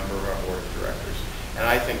is a member of our board of directors. And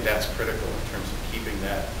I think that's critical in terms of keeping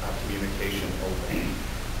that communication open.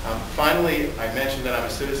 Finally, I mentioned that I'm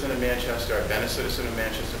a citizen of Manchester. I've been a citizen of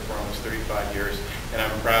Manchester for almost 35 years, and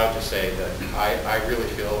I'm proud to say that I really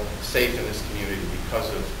feel safe in this community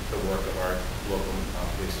because of the work of our local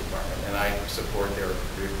police department, and I support their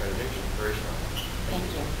re-accreditation very strongly. Thank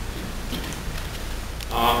you.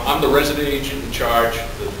 I'm the resident agent in charge of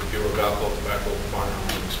the Bureau of Alcohol, Tobacco,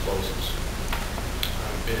 Firearms, and Explosives.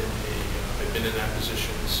 I've been in that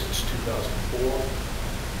position since 2004.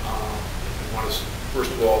 I want to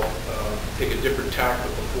first of all take a different tack,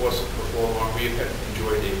 but before long we have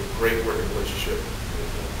enjoyed a great working relationship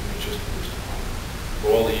with the Manchester Police Department for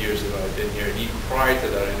all the years that I've been here. And even prior to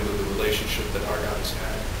that, I knew the relationship that our guys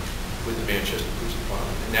had with the Manchester Police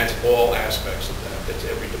Department, and that's all aspects of that. That's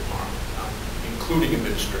every department, including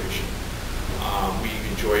administration. We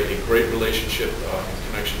enjoy a great relationship in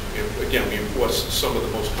connection. Again, we enforce some of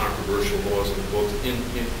the most controversial laws in the book,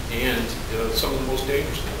 and some of the most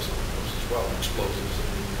dangerous laws in the book as well, explosives and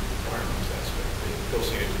the firearms aspect. Those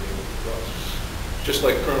things to deal with drugs. Just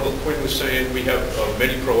like Colonel Quinn was saying, we have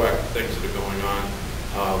many proactive things that are going on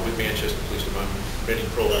with Manchester Police Department. Many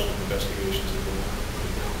proactive investigations that go on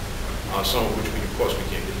right now. Some of which of course we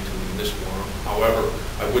can't get into in this forum. However,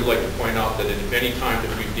 I would like to point out that at any time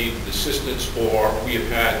that we've needed assistance or we have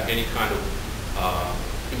had any kind of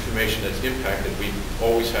information that's impacted, we've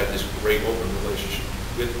always had this great open relationship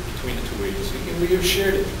between the two agencies. And we have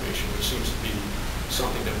shared information, which seems to be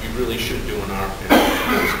something that we really should do in our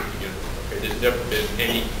okay, there's never been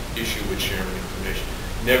any issue with sharing information.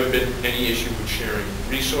 Never been any issue with sharing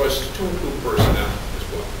resources to include personnel as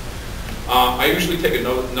well. I usually take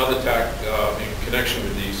another tack in connection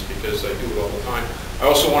with these because I do it all the time. I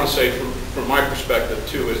also want to say from my perspective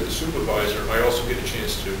too, as the supervisor, I also get a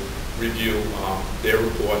chance to review their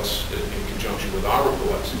reports in conjunction with our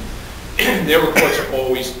reports. Their reports are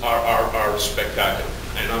always are spectacular,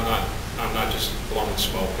 and I'm not just blowing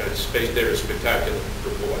smoke. They're spectacular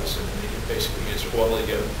reports, and they basically answer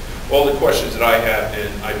all the questions that I have,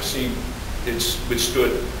 and I've seen it's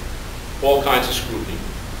withstood all kinds of scrutiny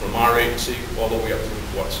from our agency all the way up to the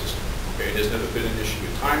report system. Okay, there's never been an issue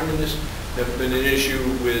with timeliness, never been an issue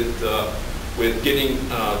with getting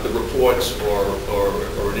the reports or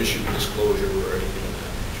an issue with disclosure or anything of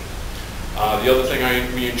that nature. The other thing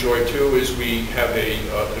we enjoy too is we have an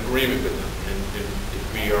agreement with them, and if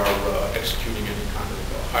we are executing any kind of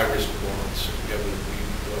high-risk warrants, we've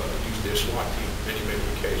used their SWAT team many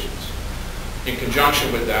occasions. In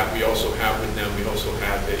conjunction with that, we also have with them, we've all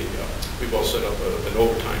set up an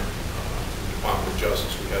overtime Department of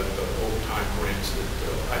Justice. We have overtime grants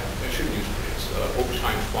that I shouldn't use grants.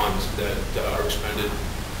 overtime funds that are expended,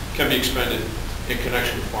 can be expended in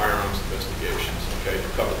connection with firearms investigations, okay, to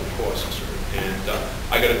cover the costs. And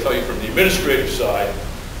I got to tell you, from the administrative side,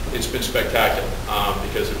 it's been spectacular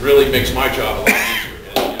because it really makes my job a lot easier.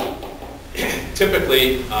 And,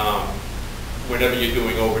 typically, whenever you're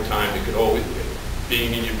doing overtime, it could always,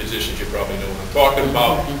 being in your positions, you probably know what I'm talking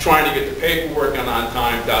about, trying to get the paperwork on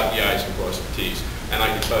time, dot the I's and cross the T's. And I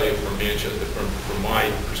can tell you from Manchester, from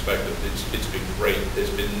my perspective, it's been great.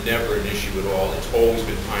 There's been never an issue at all. It's always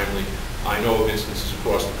been timely. I know of instances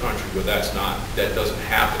across the country where that doesn't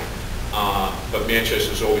happen. But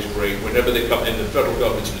Manchester's always great. Whenever they come, and the federal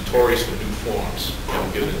government's notorious for new forms.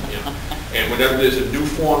 And whenever there's a new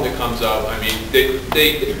form that comes out, I mean,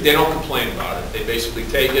 they don't complain about it. They basically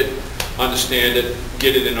take it, understand it,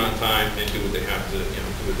 get it in on time, and do what they have to, do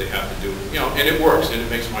what they have to do. And it works, and it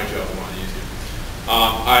makes my job a lot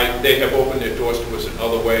easier. They have opened their doors to us in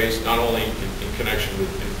other ways, not only in connection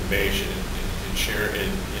with information and sharing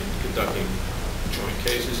and conducting joint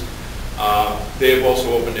cases. They have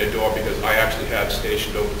also opened their door because I actually have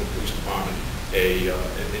stationed over at the police department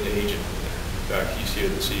an agent. In fact, he's here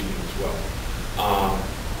this evening as well.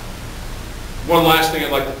 One last thing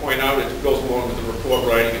I'd like to point out, it goes along with the report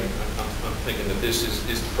writing, and I'm thinking that this is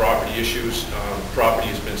the property issues. Property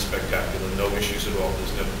has been spectacular, no issues at all.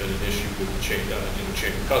 There's never been an issue with the chain of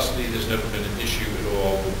custody. There's never been an issue at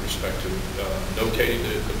all with respect to notating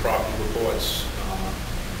the property reports.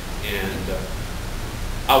 And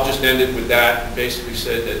I'll just end it with that, and basically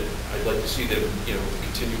said that I'd like to see them,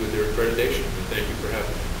 continue with their accreditation. And thank you for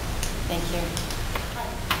having me. Thank you.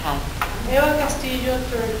 Hi. Eva Castillo,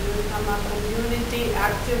 I'm a community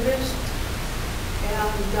activist,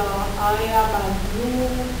 and I am a new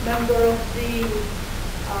member of the,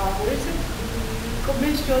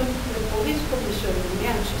 commission, the police commission in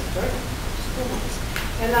Manchester,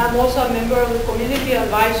 and I'm also a member of the community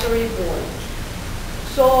advisory board.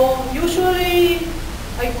 So usually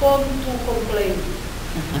I come to complain,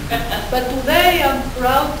 but today I'm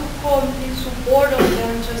proud to come in support of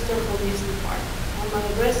Manchester Police Department. I'm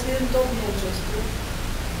a resident of Manchester,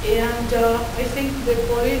 and I think the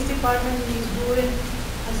police department is doing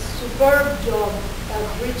a superb job at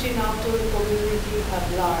reaching out to the community at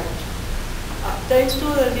large. Thanks to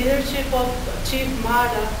the leadership of Chief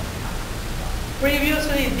Mara,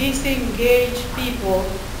 previously disengaged people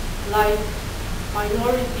like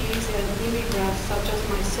minorities and immigrants such as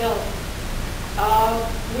myself,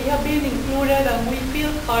 we have been included and we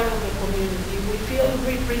feel part of the community. We feel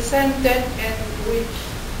represented and we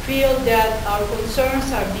feel that our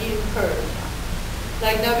concerns are being heard.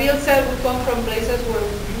 Like Nabil said, we come from places where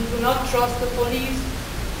you do not trust the police,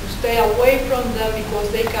 you stay away from them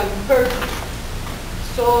because they can hurt you.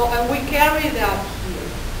 So, and we carry that here.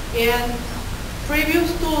 And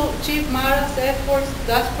previous to Chief Mara's efforts,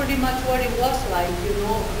 that's pretty much what it was like,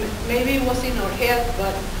 Maybe it was in our head,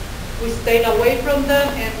 but we stayed away from them,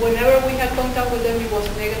 and whenever we had contact with them, it was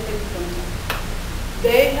negative contact.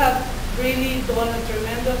 They have really done a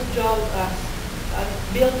tremendous job at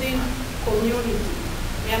building community.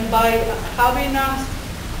 And by having us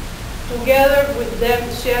together with them,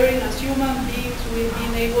 sharing as human beings, we've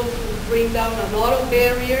been able to bring down a lot of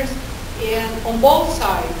barriers, and on both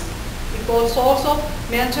sides. Because also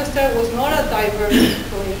Manchester was not a diverse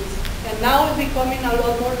place, and now it's becoming a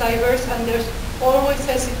lot more diverse, and there's always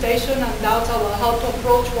hesitation and doubts about how to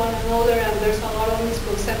approach one another, and there's a lot of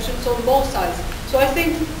misconceptions on both sides. So I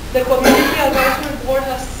think the Community Advisory Board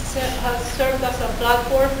has served as a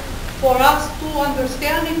platform for us to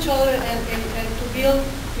understand each other and to build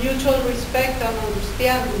mutual respect and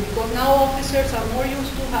understanding, because now officers are more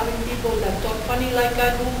used to having people that talk funny like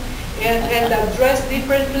I do, and that dress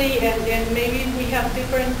differently, and maybe we have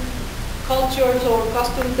different cultures or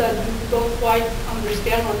customs that you don't quite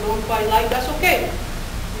understand or don't quite like. That's okay,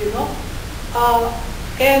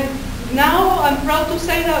 And now I'm proud to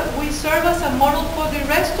say that we serve as a model for the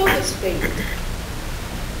rest of the state.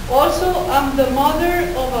 Also, I'm the mother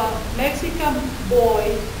of a Mexican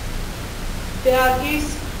boy that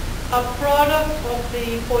is a product of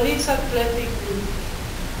the police athletic group.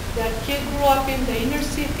 That kid grew up in the inner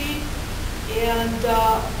city, and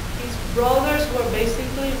his brothers were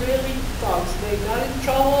basically really thugs. They got in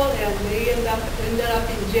trouble and they ended up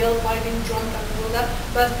in jail fighting drunk and all that.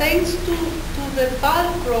 But thanks to the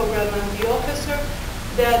PAL program and the officer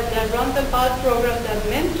that run the PAL program that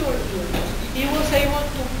mentored him, he was able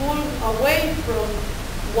to pull away from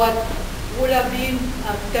what would have been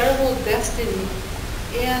a terrible destiny.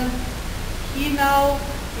 And he now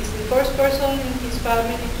is the first person in his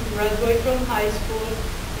family to graduate from high school.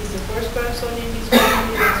 He's the first person in his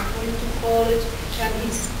family that's going to college, and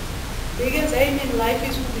he's biggest aim in life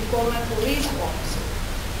is to become a police officer.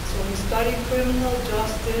 So he studied criminal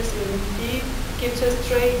justice, and if he keeps it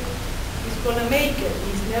straight, he's gonna make it.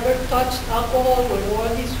 He's never touched alcohol when all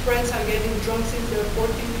his friends are getting drunk since they're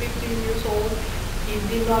 14, 15 years old. He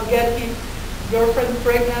did not get his girlfriend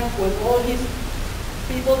pregnant when all his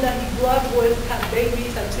people that he grew up with had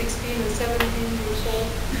babies at 16 and 17 years old.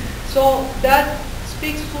 So that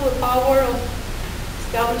speaks to the power of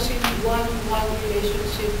establishing one-on-one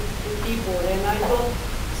relationship with people. And I don't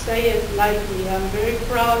say it lightly. I'm very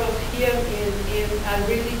proud of him, and I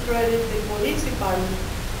really credit the police department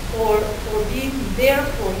for being there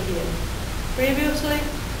for him. Previously,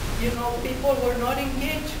 you know, people were not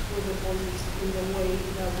engaged with the police in the way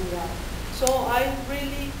that we are. So I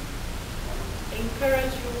really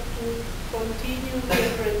encourage you to continue the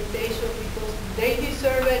accreditation because they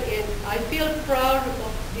deserve it, and I feel proud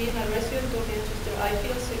of being a resident of Manchester. I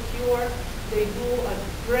feel secure. They do a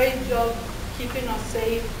great job keeping us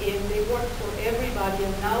safe, and they work for everybody,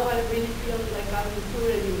 and now I really feel like I'm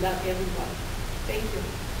included in that everybody. Thank you.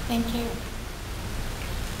 Thank you.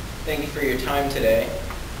 Thank you for your time today.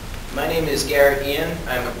 My name is Garrett Ian.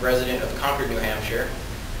 I'm a resident of Concord, New Hampshire.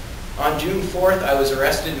 On June 4th, I was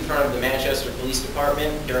arrested in front of the Manchester Police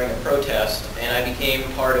Department during a protest, and I became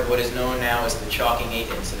part of what is known now as the Chalking 8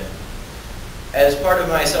 incident. As part of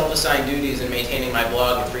my self-assigned duties in maintaining my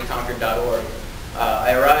blog at freeconcord.org,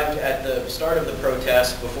 I arrived at the start of the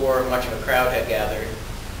protest before much of a crowd had gathered,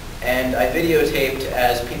 and I videotaped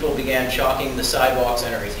as people began chalking the sidewalks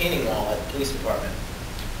and a retaining wall at the police department.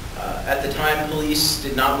 At the time, police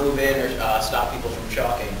did not move in or stop people from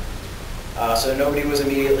chalking. So nobody was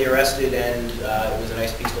immediately arrested, and it was a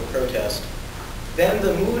nice peaceful protest. Then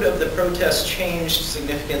the mood of the protest changed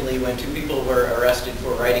significantly when two people were arrested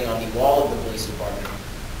for writing on the wall of the police department.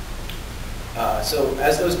 So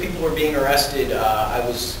as those people were being arrested, I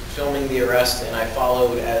was filming the arrest, and I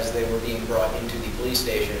followed as they were being brought into the police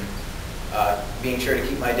station, being sure to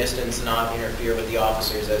keep my distance and not interfere with the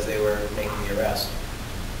officers as they were making the arrest.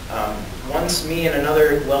 Once me and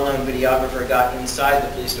another well-known videographer got inside the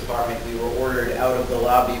police department, we were ordered out of the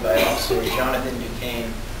lobby by Officer Jonathan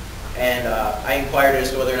Duquesne, and I inquired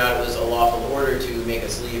as to whether or not it was a lawful order to make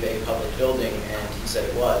us leave a public building, and he said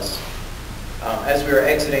it was. As we were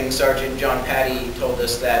exiting, Sergeant John Patty told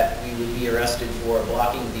us that we would be arrested for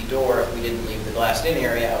blocking the door if we didn't leave the glassed-in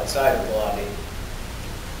area outside of the lobby.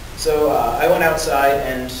 So I went outside,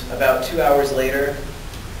 and about 2 hours later,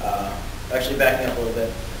 actually backing up a little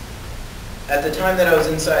bit, at the time that I was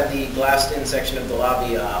inside the glassed-in section of the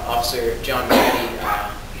lobby, Officer John Patty,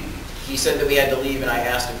 he said that we had to leave, and I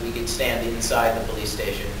asked if we could stand inside the police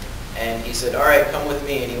station. And he said, "All right, come with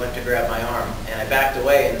me," and he went to grab my arm. And I backed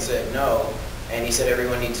away and said, "No," and he said,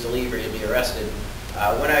 "Everyone needs to leave or you'll be arrested."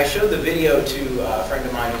 When I showed the video to a friend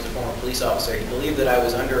of mine who's a former police officer, he believed that I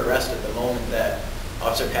was under arrest at the moment that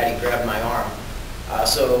Officer Patty grabbed my arm.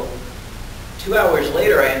 So 2 hours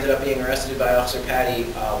later, I ended up being arrested by Officer Patty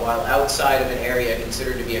while outside of an area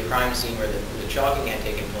considered to be a crime scene where the chalking had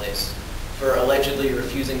taken place for allegedly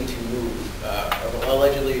refusing to move, or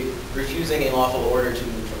allegedly refusing a lawful order to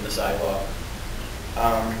move from the sidewalk.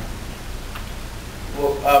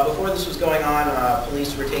 Before this was going on,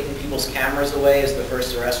 police were taking people's cameras away as the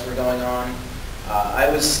first arrests were going on. I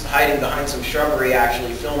was hiding behind some shrubbery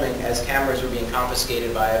actually filming as cameras were being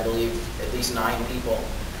confiscated by, I believe, at least 9 people.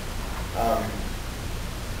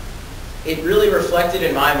 It really reflected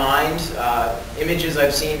in my mind images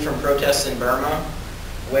I've seen from protests in Burma,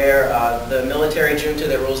 where the military junta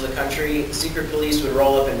that rules the country, secret police would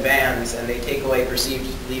roll up in vans and they take away perceived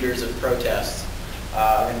leaders of protests.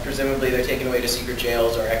 And presumably they're taken away to secret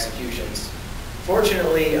jails or executions.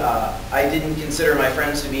 Fortunately, I didn't consider my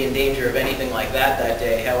friends to be in danger of anything like that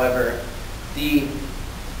day. However, the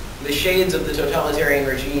shades of the totalitarian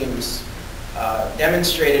regimes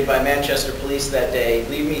demonstrated by Manchester police that day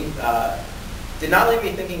did not leave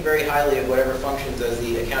me thinking very highly of whatever functions as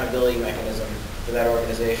the accountability mechanism for that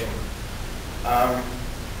organization.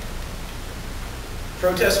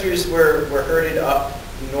 Protesters were herded up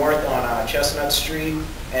north on Chestnut Street,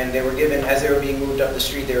 and they were given, as they were being moved up the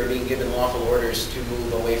street, they were being given lawful orders to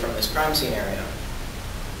move away from this crime scene area.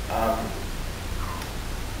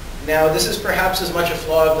 Now, this is perhaps as much a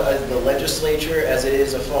flaw of the legislature as it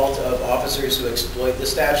is a fault of officers who exploit the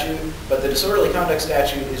statute, but the disorderly conduct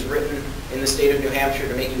statute is written in the state of New Hampshire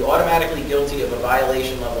to make you automatically guilty of a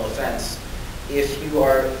violation level offense if you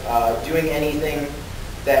are doing anything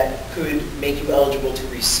that could make you eligible to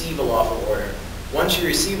receive a lawful order. Once you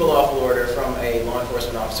receive a lawful order from a law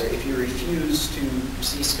enforcement officer, if you refuse to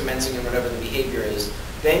cease commencing in whatever the behavior is,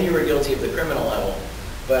 then you are guilty of the criminal level.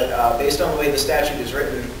 But based on the way the statute is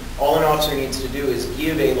written, All an officer needs to do is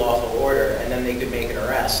give a lawful order, and then they could make an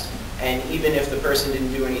arrest. And even if the person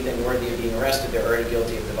didn't do anything worthy of being arrested, they're already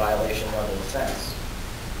guilty of the violation level offense.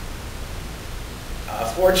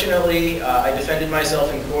 Fortunately, I defended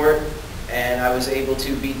myself in court, and I was able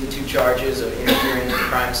to beat the 2 charges of interfering with the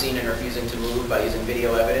crime scene and refusing to move by using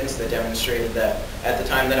video evidence that demonstrated that at the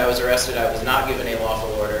time that I was arrested, I was not given a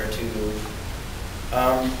lawful order to move.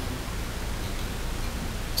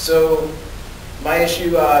 So my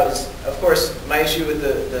issue is, of course, my issue with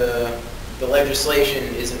the legislation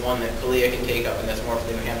isn't one that CALEA can take up, and that's more for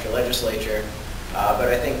the New Hampshire legislature. But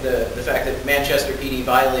I think the fact that Manchester PD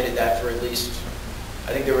violated that for at least,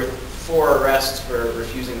 I think there were 4 arrests for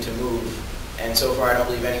refusing to move, and so far I don't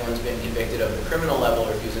believe anyone's been convicted of the criminal level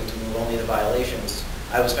refusing to move, only the violations.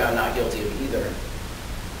 I was found not guilty of either.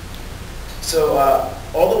 So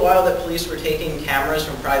all the while that police were taking cameras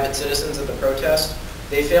from private citizens at the protest,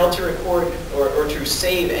 they failed to record or to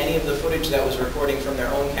save any of the footage that was recording from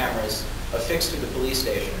their own cameras affixed to the police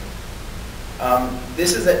station.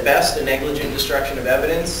 This is at best a negligent destruction of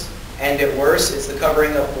evidence, and at worst, it's the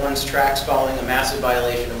covering of one's tracks following a massive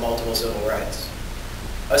violation of multiple civil rights.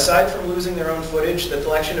 Aside from losing their own footage, the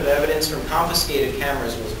collection of evidence from confiscated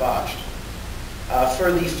cameras was botched.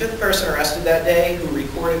 For the 5th person arrested that day, who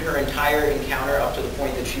recorded her entire encounter up to the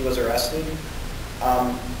point that she was arrested,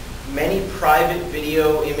 many private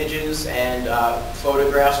video images and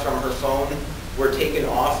photographs from her phone were taken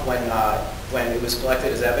off when it was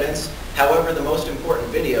collected as evidence. However, the most important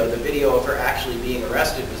video, the video of her actually being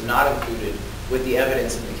arrested, was not included with the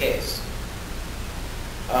evidence in the case.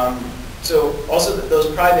 So also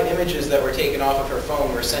those private images that were taken off of her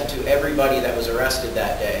phone were sent to everybody that was arrested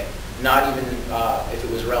that day, not even if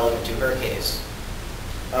it was relevant to her case.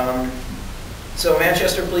 So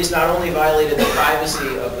Manchester Police not only violated the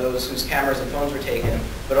privacy of those whose cameras and phones were taken,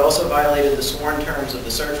 but also violated the sworn terms of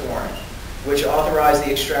the search warrant, which authorized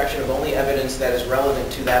the extraction of only evidence that is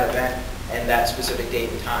relevant to that event and that specific date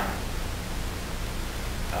and time.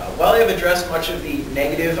 While I have addressed much of the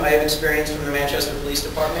negative I have experienced from the Manchester Police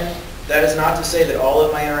Department, that is not to say that all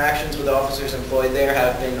of my interactions with officers employed there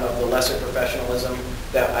have been of the lesser professionalism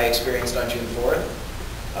that I experienced on June 4th.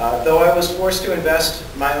 Though I was forced to invest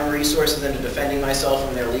my own resources into defending myself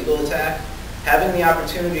from their legal attack, having the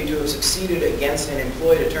opportunity to have succeeded against an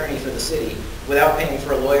employed attorney for the city without paying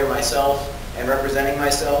for a lawyer myself and representing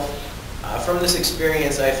myself, from this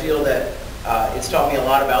experience I feel that it's taught me a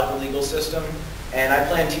lot about the legal system, and I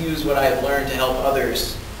plan to use what I have learned to help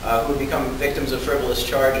others who have become victims of frivolous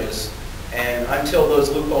charges, and until those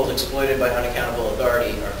loopholes exploited by unaccountable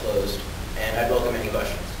authority are closed. And I'd welcome any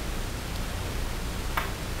questions.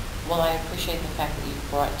 Well, I appreciate the fact that you've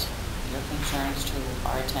brought your concerns to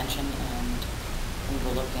our attention, and we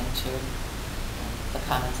will look into the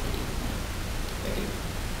comments that you've made. Thank you.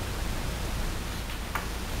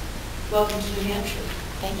 Welcome to New Hampshire.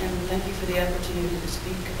 Thank you. And thank you for the opportunity to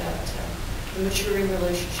speak about the maturing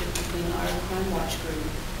relationship between our Crime Watch group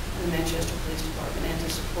and the Manchester Police Department, and to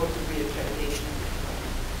support the re-accreditation of the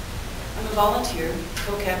department. I'm a volunteer,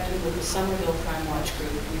 co-captain with the Somerville Crime Watch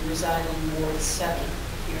group. We reside in Ward 7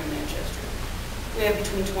 here in Manchester. We have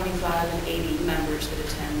between 25 and 80 members that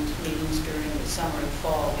attend meetings during the summer and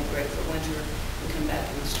fall. We break for winter and come back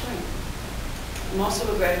in the spring. I'm also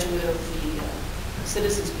a graduate of the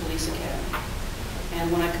Citizens Police Academy.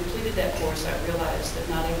 And when I completed that course, I realized that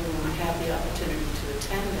not everyone would have the opportunity to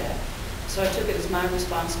attend that. So I took it as my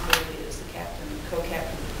responsibility as the captain and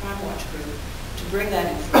co-captain of the Crime Watch group to bring that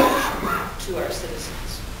information to our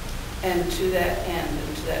citizens. And to that end,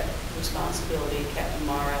 and to that responsibility, Captain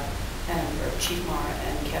Mara or Chief Mara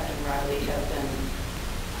and Captain Riley have been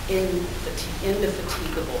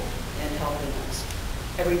indefatigable in helping us.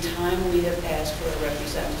 Every time we have asked for a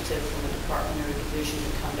representative from a department or a division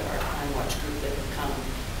to come to our Crime Watch group, they have come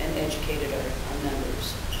and educated our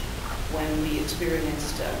members. When we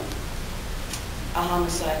experienced a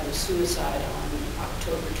homicide and a suicide on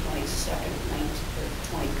October 22nd,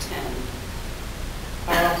 2010,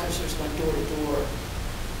 our officers went door to door,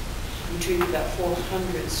 retrieved about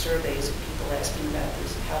 400 surveys of people asking about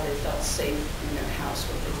this, how they felt safe in their house,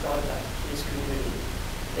 what they thought about the police community.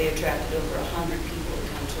 They attracted over 100 people to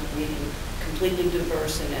come to a meeting, completely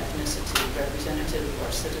diverse in ethnicity, representative of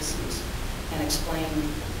our citizens, and explain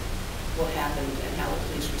what happened and how the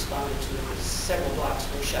police responded to it. Several blocks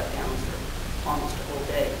were shut down for almost a whole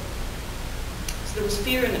day. So there was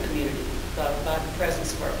fear in the community about the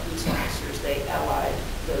presence of our police officers. They allied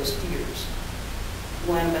those fears.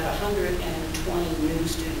 When about 120 new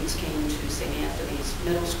students came to St. Anthony's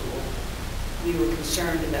Middle School, we were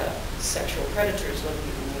concerned about sexual predators living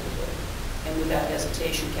in the neighborhood. And without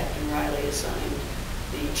hesitation, Captain Riley assigned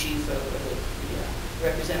the chief or the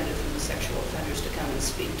representative from the sexual offenders to come and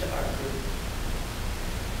speak to our group.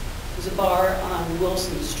 There's a bar on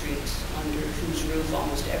Wilson Street under whose roof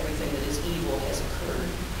almost everything that is evil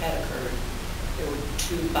had occurred. There were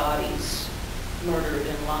 2 bodies murdered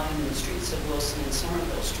and lying in the streets of Wilson and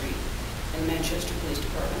Somerville Street, and the Manchester Police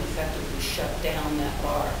Department effectively shut down that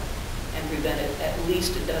bar and prevented at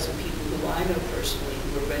least a dozen people who I know personally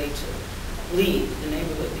who were ready to leave the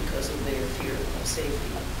neighborhood because of their fear of safety.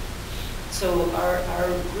 So our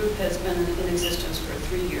group has been in existence for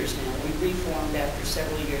 3 years now. We reformed after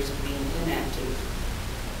several years of being inactive.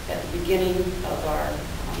 At the beginning of our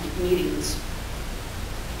meetings,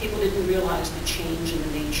 people didn't realize the change in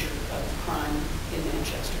the nature of crime in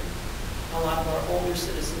Manchester. A lot of our older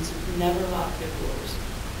citizens never locked their doors.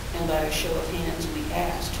 And by a show of hands, we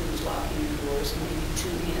asked who was locking their doors, and maybe 2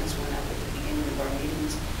 hands went up at the beginning of our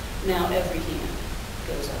meetings. Now every hand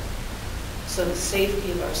goes up. So the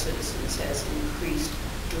safety of our citizens has increased,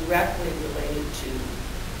 directly related to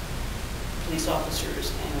police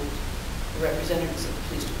officers and the representatives of the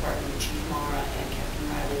police department, Chief Mara and Captain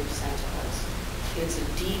Riley, have sent to us. It's a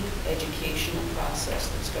deep educational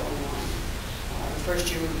process that's going on. The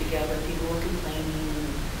first year we were together, people were complaining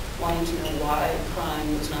and wanting to know why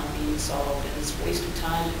crime was not being solved, and it's a waste of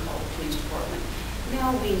time to call the police department.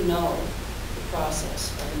 Now we know the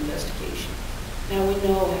process of investigation. Now we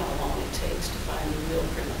know how long it takes to find the real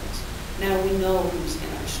criminals. Now we know who's in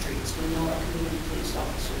our streets. We know our community police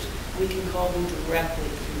officers. We can call them directly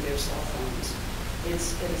through their cell phones. It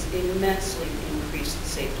has immensely increased the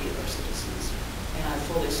safety of our citizens, and I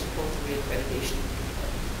fully support the re-accreditation of the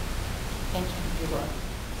department. Thank you. You're welcome.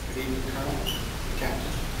 Good evening, Colonel,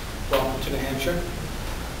 Captain. Welcome to New Hampshire.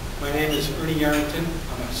 My name is Ernie Yarrington.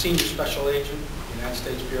 I'm a senior special agent in the United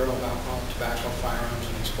States Bureau of Alcohol, Tobacco, Firearms,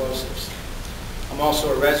 and Explosives. I'm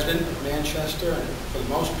also a resident of Manchester, and for the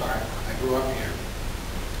most part, I grew up here.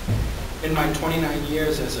 In my 29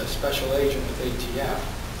 years as a special agent with ATF,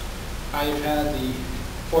 I've had the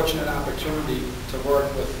fortunate opportunity to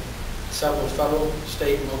work with several federal,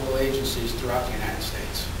 state, and local agencies throughout the United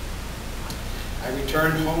States. I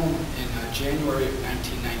returned home in January of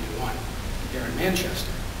 1991 here in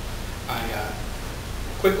Manchester. I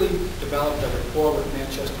quickly developed a rapport with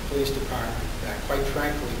Manchester Police Department that, quite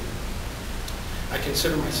frankly, I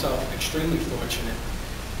consider myself extremely fortunate.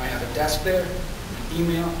 I have a desk there, an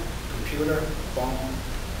email, computer, phone,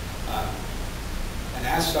 and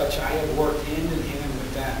as such, I have worked hand in hand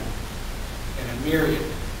with them in a myriad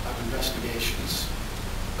of investigations,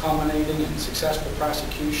 culminating in successful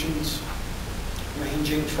prosecutions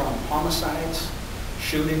ranging from homicides,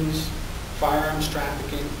 shootings, firearms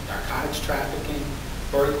trafficking, narcotics trafficking,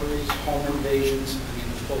 burglaries, home invasions, I mean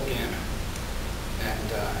the full gamut.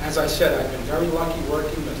 And as I said, I've been very lucky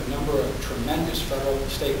working with a number of tremendous federal,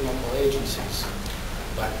 state, and local agencies,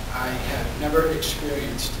 but I have never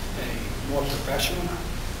experienced a more professional,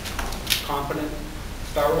 competent,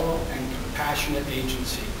 thorough, and compassionate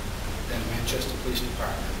agency than the Manchester Police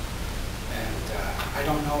Department. And I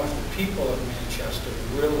don't know if the people of Manchester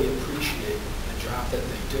really appreciate the job that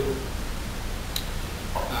they do.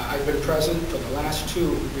 I've been present for the last 2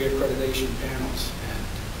 re-accreditation panels,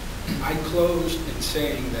 and I closed in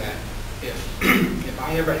saying that if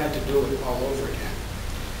I ever had to do it all over again,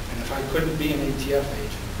 and if I couldn't be an ATF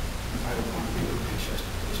agent, I would want to be with Manchester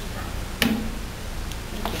Police Department.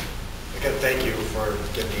 Again, thank you for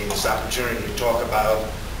giving me this opportunity to talk about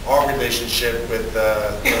our relationship with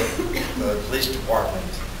the police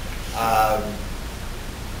department.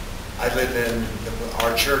 I live in,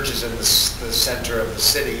 our church is in the center of the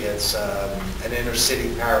city. It's an inner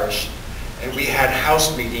city parish. And we had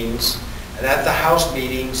house meetings, and at the house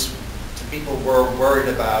meetings, people were worried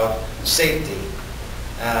about safety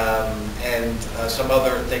and some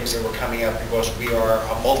other things that were coming up because we are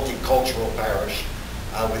a multicultural parish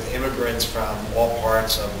with immigrants from all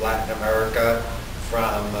parts of Latin America,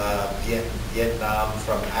 from Vietnam,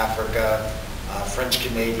 from Africa, French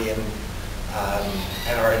Canadian,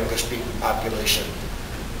 and our English-speaking population.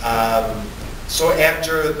 So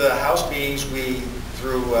after the house meetings, we,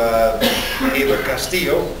 through Ava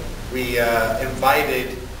Castillo, we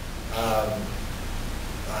invited the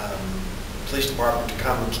police department to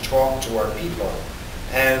come and to talk to our people.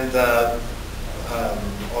 And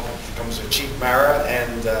comes Chief Mara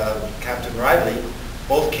and Captain Riley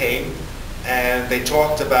both came, and they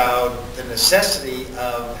talked about the necessity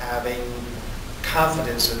of having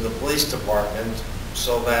confidence in the police department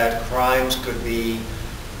so that crimes could be,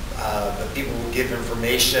 that people would give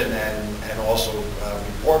information and also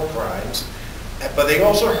report crimes. But they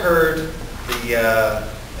also heard the,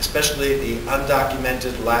 especially the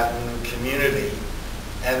undocumented Latin community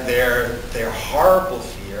and their horrible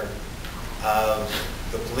fear of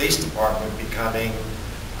the police department becoming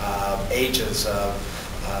agents of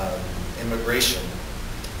immigration.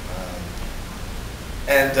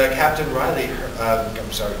 And Captain Riley,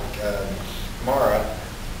 Mara,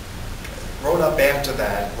 wrote up after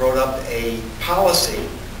that, wrote up a policy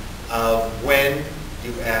of when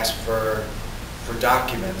you ask for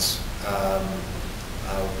documents,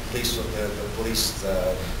 the police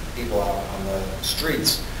people out on the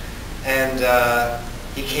streets. And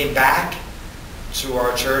he came back to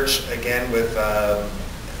our church again with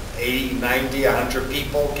 80, 90, 100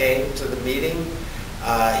 people came to the meeting.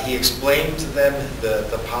 He explained to them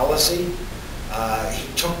the policy.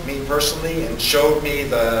 He took me personally and showed me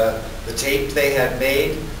the tape they had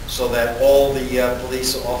made so that all the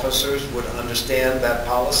police officers would understand that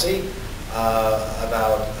policy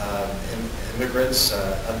about immigrants,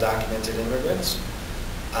 undocumented immigrants.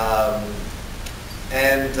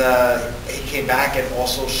 And he came back and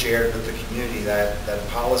also shared with the community that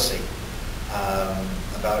policy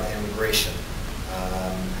about immigration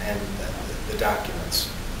and the documents.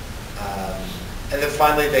 And then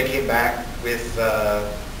finally they came back with the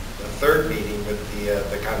third meeting with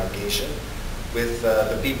the congregation, with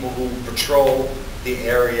the people who patrol the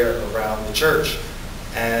area around the church.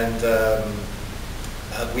 And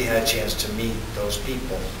we had a chance to meet those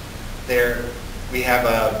people. We have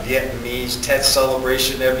a Vietnamese Tet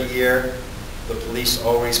celebration every year. The police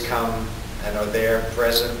always come and are there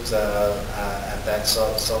present at that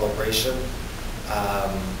celebration.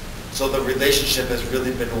 So the relationship has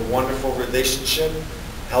really been a wonderful relationship,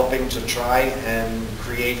 helping to try and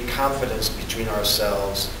create confidence between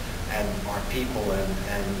ourselves and our people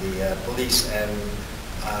and the police. And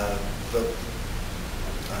the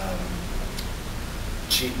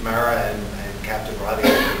Chief Mara and Captain Riley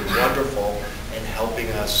have been wonderful in helping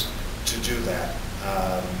us to do that.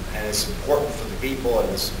 And it's important for the people, and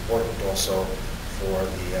it's important also for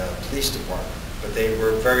the police department. But they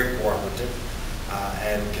were very cooperative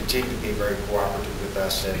and continue to be very cooperative with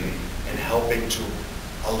us in helping to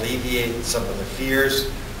alleviate some of the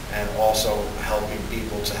fears and also helping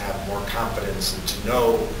people to have more confidence and to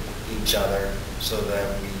know each other so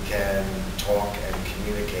that we can talk and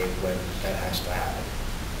communicate when that has to happen.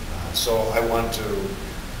 So I want to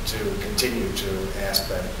continue to ask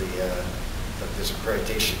that that this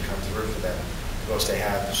accreditation come through for them, because they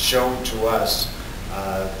have shown to us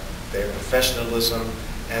their professionalism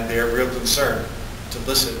and their real concern to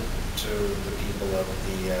listen to the people of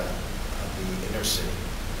the inner city.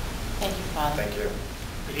 Thank you, Father. Thank you.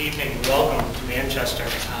 Good evening. Welcome to Manchester.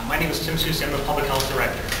 My name is Tim Seuss. I'm the Public Health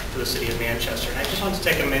Director for the City of Manchester. And I just want to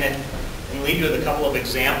take a minute and leave you with a couple of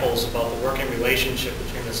examples about the working relationship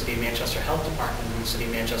between the City of Manchester Health Department and the City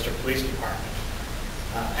of Manchester Police Department.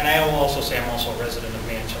 And I will also say I'm also a resident of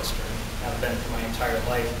Manchester and have been for my entire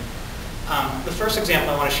life. The first example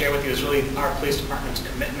I want to share with you is really our police department's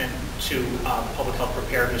commitment to the public health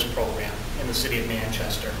preparedness program in the City of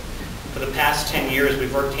Manchester. For the past 10 years,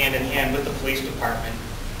 we've worked hand in hand with the police department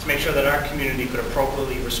to make sure that our community could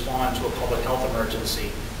appropriately respond to a public health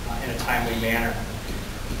emergency in a timely manner.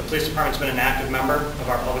 The police department's been an active member of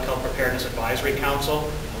our Public Health Preparedness Advisory Council,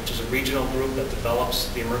 which is a regional group that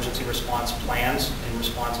develops the emergency response plans in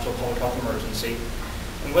response to a public health emergency.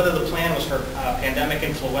 And whether the plan was for pandemic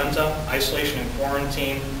influenza, isolation and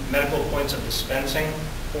quarantine, medical points of dispensing,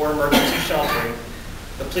 or emergency sheltering,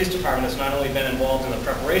 the police department has not only been involved in the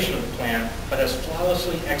preparation of the plan, but has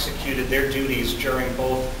flawlessly executed their duties during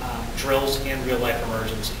both drills and real-life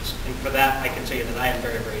emergencies. And for that, I can tell you that I am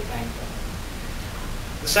very, very thankful.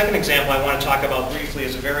 The second example I want to talk about briefly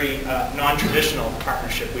is a very non-traditional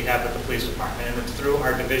partnership we have with the police department, and it's through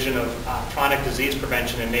our Division of Chronic Disease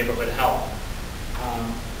Prevention and Neighborhood Health.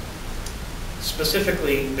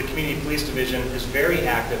 Specifically, the Community Police Division is very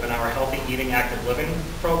active in our Healthy Eating, Active Living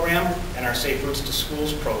program and our Safe Routes to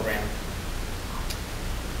Schools program.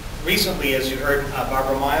 Recently, as you heard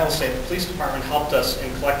Barbara Miles say, the police department helped us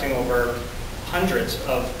in collecting over hundreds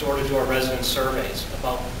of door-to-door resident surveys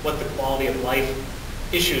about what the quality of life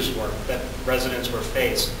issues were that residents were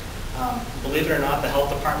faced. Believe it or not, the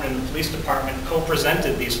health department and the police department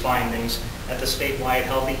co-presented these findings at the statewide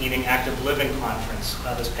Healthy Eating Active Living Conference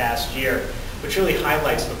this past year, which really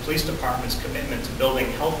highlights the police department's commitment to building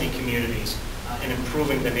healthy communities and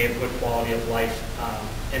improving the neighborhood quality of life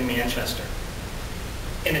in Manchester.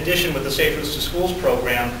 In addition, with the Safe Routes to Schools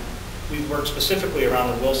program, we've worked specifically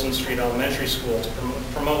around the Wilson Street Elementary School to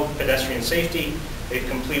promote pedestrian safety. They've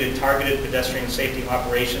completed targeted pedestrian safety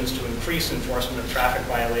operations to increase enforcement of traffic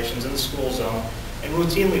violations in the school zone and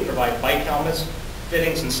routinely provide bike helmets,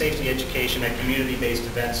 fittings and safety education at community-based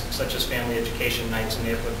events such as family education nights and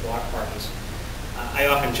neighborhood block parties. I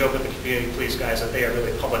often joke with the community police guys that they are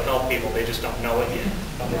really public health people. They just don't know it yet,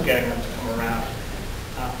 but we're getting them to come around.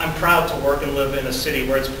 I'm proud to work and live in a city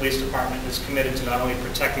where its police department is committed to not only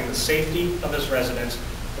protecting the safety of its residents,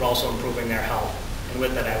 but also improving their health. And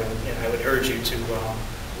with that, I would urge you to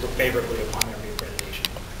look favorably upon their re-accreditation.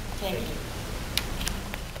 Thank you.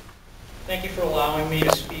 Thank you for allowing me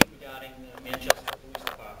to speak regarding the Manchester Police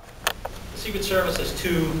Department. The Secret Service has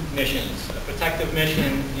two missions, a protective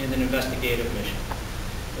mission and an investigative mission.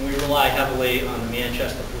 And we rely heavily on the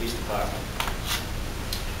Manchester Police Department.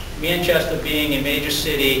 Manchester, being a major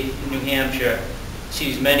city in New Hampshire,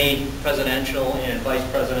 sees many presidential and vice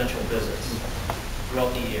presidential visits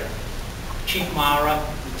throughout the year. Chief Mara,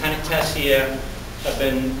 Lieutenant Tessier have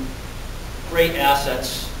been great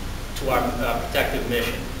assets to our protective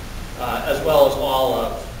mission, as well as all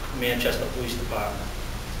of Manchester Police Department.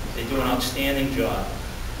 They do an outstanding job.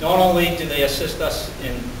 Not only do they assist us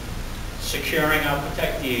in securing our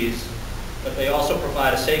protectees, but they also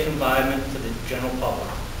provide a safe environment to the general public.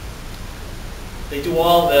 They do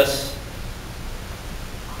all this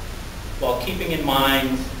while keeping in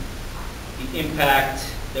mind the impact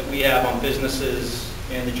that we have on businesses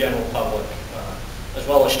and the general public, as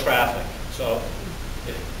well as traffic. So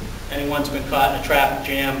if anyone's been caught in a traffic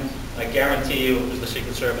jam, I guarantee you it was the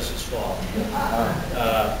Secret Service's fault.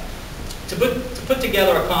 To put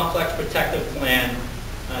together a complex protective plan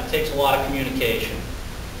takes a lot of communication.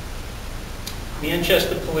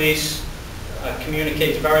 Manchester Police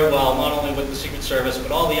communicates very well, not only with the Secret Service,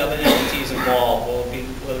 but all the other entities involved,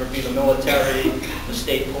 whether it be the military, the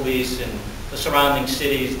state police, and the surrounding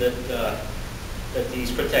cities that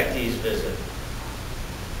these protectees visit.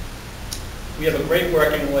 We have a great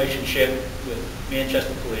working relationship with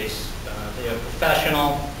Manchester Police. They are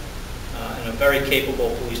professional and a very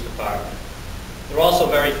capable police department. They're also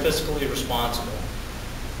very fiscally responsible.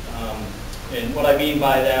 And what I mean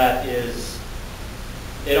by that is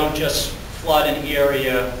they don't just flood an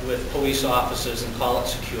area with police officers and call it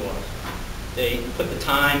secure. They put the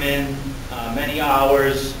time in, many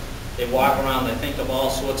hours. They walk around, they think of all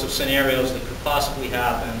sorts of scenarios that could possibly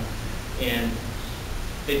happen, and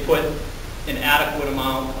they put an adequate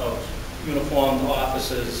amount of uniformed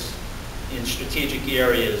officers in strategic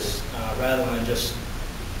areas rather than just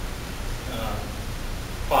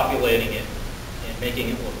populating it and making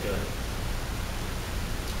it look good.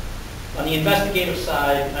 On the investigative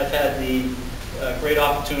side, I've had the great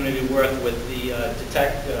opportunity to work with the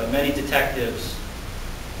many detectives.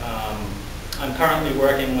 I'm currently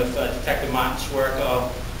working with Detective Martin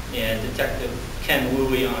Swerko and Detective Ken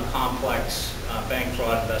Louie on a complex bank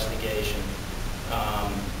fraud investigation.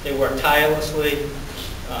 They work tirelessly,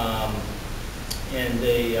 and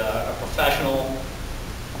they are professional,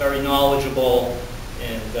 very knowledgeable,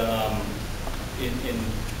 and in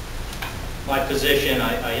my position,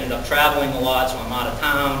 I end up traveling a lot, so I'm out of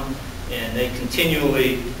town, and they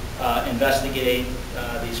continually investigate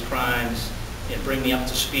these crimes and bring me up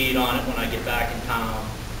to speed on it when I get back in town,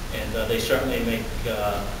 and they certainly make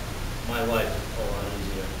my life a lot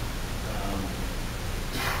easier.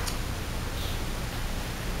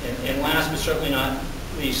 And last but certainly not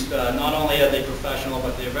least, not only are they professional,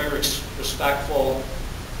 but they're very respectful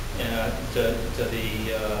to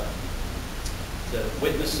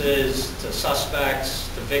witnesses, to suspects,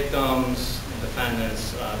 to victims, and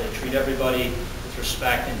defendants. They treat everybody with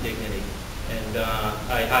respect and dignity. And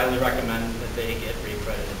I highly recommend that they get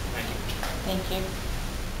re-accredited. Thank you. Thank you.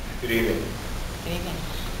 Good evening. Good evening.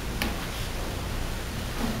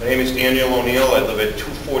 My name is Daniel O'Neill. I live at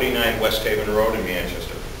 249 West Haven Road in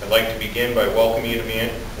Manchester. I'd like to begin by welcoming you to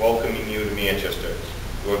Manchester.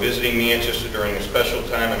 You are visiting Manchester during a special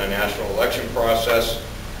time in a national election process,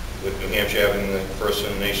 with New Hampshire having the first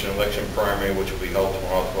in the nation election primary, which will be held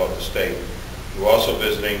tomorrow throughout the state. You're also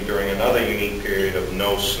visiting during another unique period of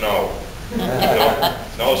no snow.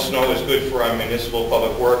 No snow is good for our municipal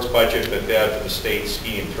public works budget, but bad for the state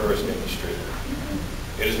ski and tourist industry.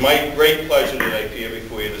 It is my great pleasure that I appear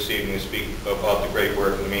before you this evening to speak about the great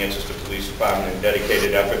work of the Manchester Police Department and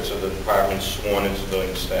dedicated efforts of the department's sworn and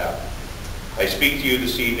civilian staff. I speak to you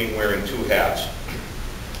this evening wearing two hats.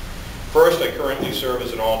 First, I currently serve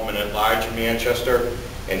as an alderman at large in Manchester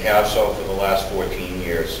and have so for the last 14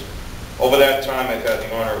 years. Over that time, I've had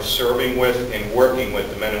the honor of serving with and working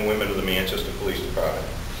with the men and women of the Manchester Police Department.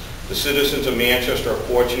 The citizens of Manchester are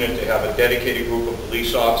fortunate to have a dedicated group of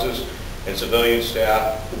police officers and civilian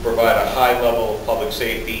staff who provide a high level of public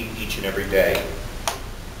safety each and every day.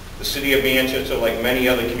 The city of Manchester, like many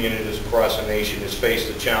other communities across the nation, has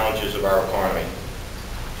faced the challenges of our economy.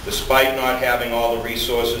 Despite not having all the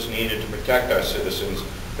resources needed to protect our citizens,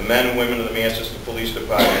 the men and women of the Manchester Police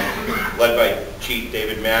Department, led by Chief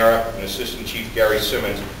David Mara and Assistant Chief Gary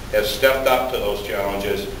Simmons, have stepped up to those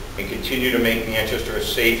challenges and continue to make Manchester a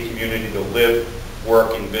safe community to live,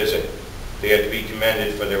 work, and visit. They are to be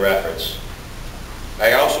commended for their efforts.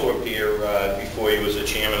 I also appear before you as the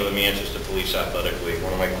chairman of the Manchester Police Athletic League.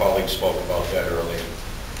 One of my colleagues spoke about that earlier.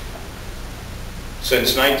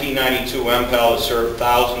 Since 1992, MPAL has served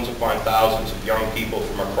thousands upon thousands of young people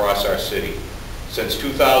from across our city. Since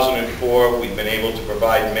 2004, we've been able to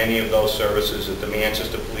provide many of those services at the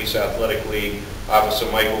Manchester Police Athletic League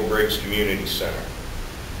Officer Michael Briggs Community Center.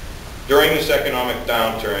 During this economic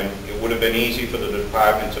downturn, it would have been easy for the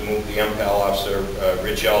department to move the MPAL officer,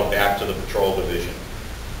 Richell, back to the patrol division.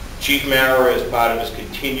 Chief Mara, as part of his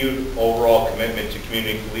continued overall commitment to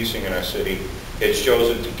community policing in our city, has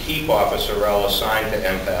chosen to keep Officer Rell assigned to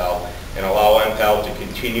MPAL and allow MPAL to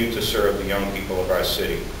continue to serve the young people of our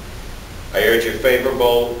city. I urge your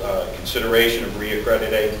favorable consideration of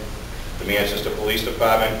re-accrediting the Manchester Police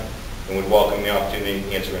Department and would welcome the opportunity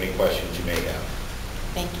to answer any questions you may have.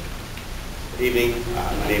 Thank you. Good evening.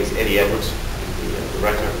 My name is Eddie Edwards. I'm the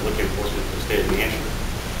Director of Liquor Enforcement for the state of New Hampshire.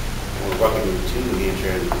 I want to welcome you to New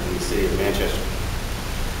Hampshire and the city of Manchester.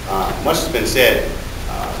 Much has been said,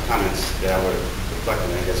 comments that I would reflect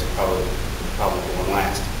on, I guess, probably going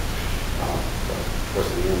last.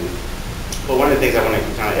 But one of the things I want to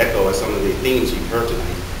kind of echo is some of the themes you've heard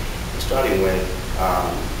tonight, starting with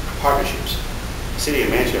partnerships. The city of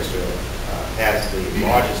Manchester has the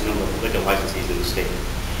largest number of liquor licensees in the state.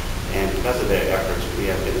 And because of their efforts, we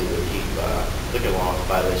have been able to keep liquor law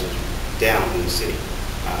violations down in the city,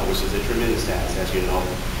 which is a tremendous task, as you know.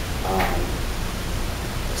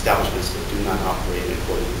 Establishments that do not operate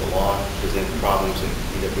according to the law present problems in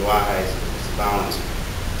DWIs, violence,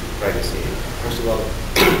 pregnancy, and first of all,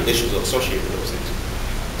 issues associated with those things.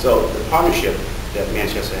 So the partnership that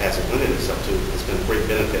Manchester has lended itself to has been a great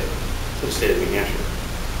benefit to the state of New Hampshire.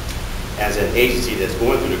 As an agency that's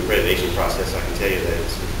going through the accreditation process, I can tell you that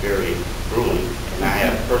it's very grueling, and I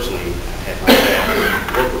have personally had my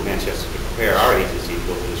staff work with Manchester to prepare our agency to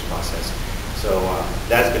go through this process. So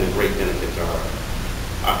that's been a great benefit to our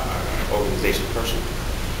organization personally.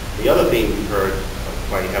 The other thing we've heard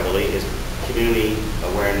quite heavily is community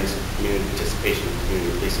awareness, community participation, and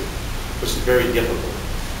community policing, which is very difficult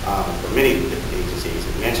for many different agencies.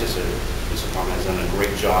 And Manchester Police Department has done a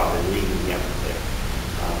great job in leading the effort there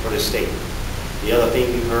for the state. The other thing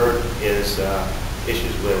we've heard is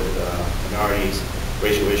issues with minorities,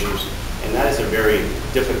 racial issues, and that is a very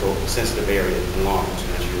difficult, sensitive area in law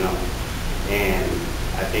enforcement, as you know. And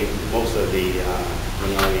I think most of the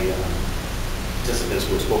minority participants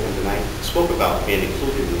who have spoken tonight spoke about being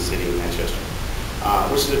included in the city of Manchester,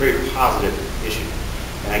 which is a very positive issue.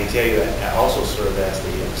 And I can tell you that I also serve as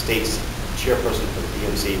the state's chairperson for the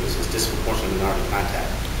DMC, which is disproportionate minority contact.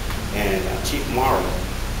 And Chief Mara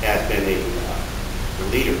has been a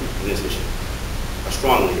leader in this issue, a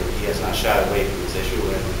strong leader. He has not shied away from this issue,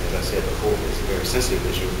 and as I said before, it's a very sensitive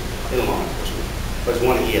issue in law enforcement. But it's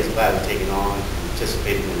one that he has gladly taken on and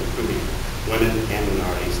participated in recruiting women and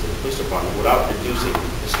minorities to the police department without reducing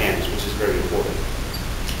the standards, which is very important.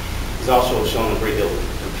 He's also shown a great deal of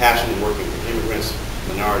compassion in working with immigrants,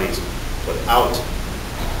 minorities, without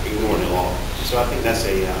ignoring the law. So I think that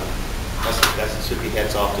should be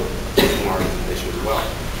heads off to Mark issue as well.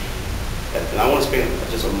 And I want to spend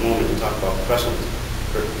just a moment to talk about professionalism.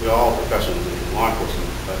 We're all professionals in law enforcement,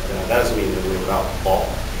 but that doesn't mean that we're without fault.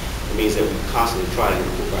 It means that we constantly try to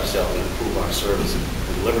improve ourselves and improve our service and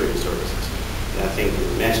delivery of services. And I think the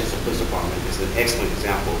Manchester Police Department is an excellent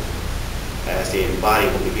example as they embody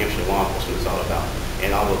what New Hampshire law enforcement is all about.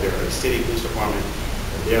 And although they're a city police department,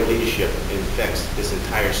 their leadership infects this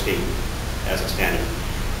entire state as a standard.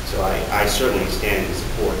 So I certainly stand in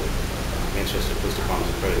support of Manchester Police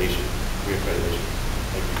Department's accreditation, re-accreditation.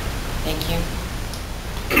 Thank you. Thank you.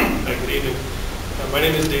 Hi, good evening. My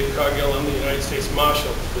name is Dave Cargill. I'm the United States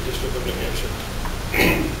Marshal for the District of New Hampshire.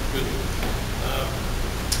 Good.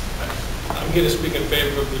 I'm here to speak in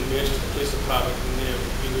favor of the Manchester Police Department and their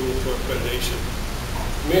renewal for accreditation.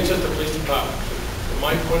 Manchester Police Department, from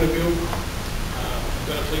my point of view, I've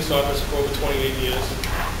been a police officer for over 28 years.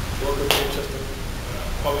 Worked with Manchester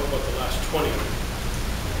probably about the last 20.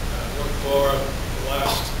 Worked for the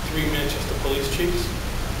last 3 Manchester police chiefs.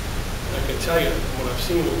 And I can tell you, from what I've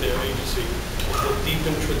seen with their agency, is their deep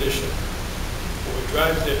in tradition. What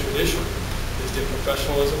drives their tradition is their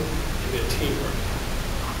professionalism and their teamwork.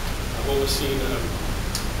 I've overseen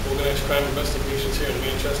organized crime investigations here in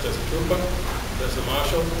Manchester as a trooper, as a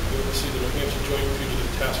marshal. We oversee the New Hampshire Joint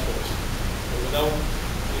Fugitive Task Force. And without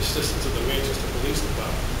the assistance of the Manchester Police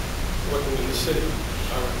Department, working in the city,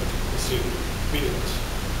 I recommend the city meeting us.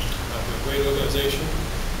 They're a great organization,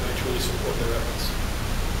 and I truly support their efforts.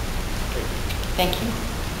 Thank you.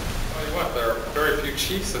 Tell you what, there are very few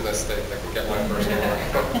chiefs in this state that can get my first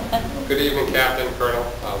name. Good evening, Captain, Colonel.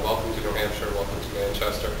 Welcome to New Hampshire. Welcome to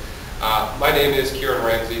Manchester. My name is Kieran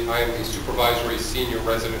Ramsey. I am the Supervisory Senior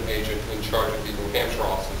Resident Agent in charge of the New Hampshire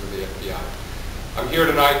offices of the FBI. I'm here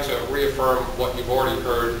tonight to reaffirm what you've already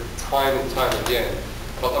heard time and time again,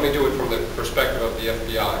 but let me do it from the perspective of the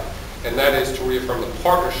FBI, and that is to reaffirm the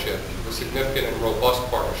partnership, the significant and robust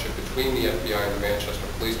partnership between the FBI and the Manchester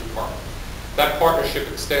Police Department. That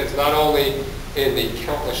partnership extends not only in the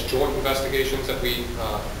countless joint investigations that we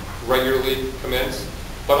regularly commence,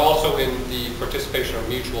 but also in the participation of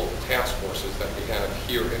mutual task forces that we have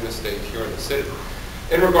here in the state, here in the city.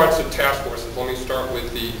 In regards to task forces, let me start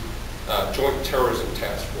with the Joint Terrorism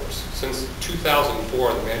Task Force. Since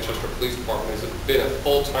 2004, the Manchester Police Department has been a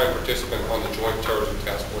full-time participant on the Joint Terrorism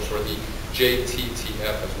Task Force, or the JTTF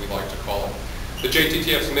as we like to call it. The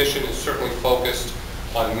JTTF's mission is certainly focused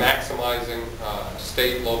on maximizing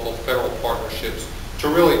state, local, federal partnerships to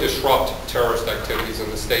really disrupt terrorist activities in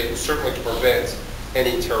the state and certainly to prevent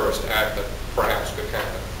any terrorist act that perhaps could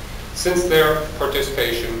happen. Since their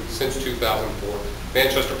participation, since 2004,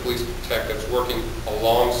 Manchester police detectives working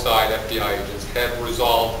alongside FBI agents have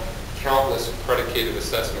resolved countless predicated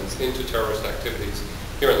assessments into terrorist activities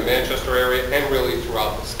here in the Manchester area and really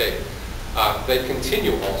throughout the state. They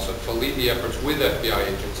continue also to lead the efforts with FBI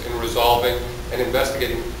agents in resolving and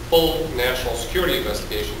investigating full national security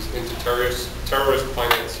investigations into terrorist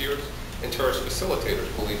financiers and terrorist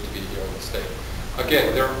facilitators believed to be here in the state.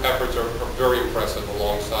 Again, their efforts are very impressive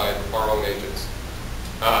alongside our own agents.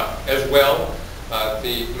 As well,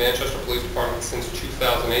 the Manchester Police Department since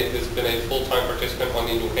 2008 has been a full-time participant on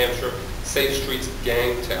the New Hampshire Safe Streets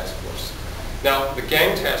Gang Task Force. Now, the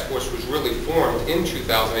Gang Task Force was really formed in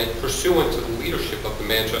 2008 pursuant to the leadership of the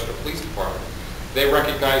Manchester Police Department. They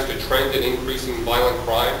recognized a trend in increasing violent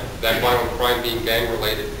crime, that violent crime being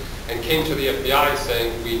gang-related, and came to the FBI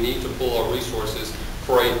saying we need to pool our resources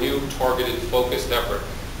for a new targeted, focused effort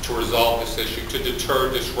to resolve this issue, to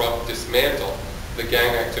deter, disrupt, dismantle the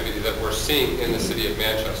gang activity that we're seeing in the city of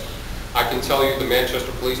Manchester. I can tell you the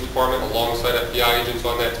Manchester Police Department, alongside FBI agents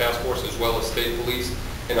on that task force, as well as state police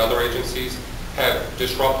and other agencies, have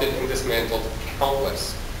disrupted and dismantled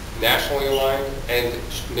countless nationally aligned and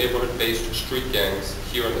neighborhood-based street gangs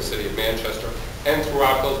here in the city of Manchester and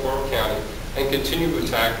throughout Hillsborough County, and continue to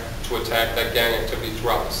attack that gang activity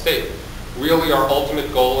throughout the state. Really, our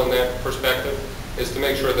ultimate goal in that perspective is to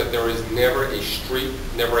make sure that there is never a street,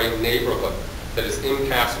 never a neighborhood that is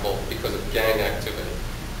impassable because of gang activity.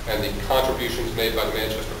 And the contributions made by the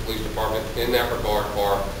Manchester Police Department in that regard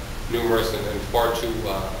are numerous and far too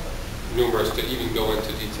numerous to even go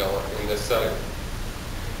into detail in this setting.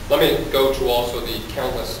 Let me go to also the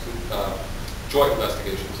countless joint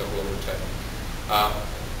investigations that we undertake.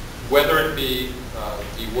 Whether it be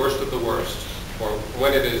the worst of the worst, or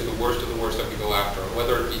when it is the worst of the worst that we go after,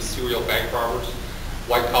 whether it be serial bank robbers,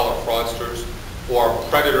 white-collar fraudsters, or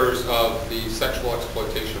predators of the sexual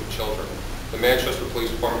exploitation of children, the Manchester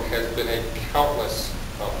Police Department has been a countless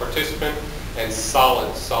participant and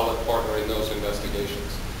solid partner in those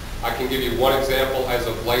investigations. I can give you one example. As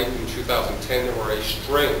of late in 2010, there were a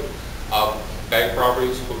string of bank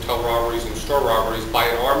robberies, hotel robberies, and store robberies by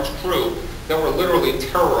an armed crew that were literally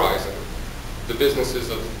terrorizing the businesses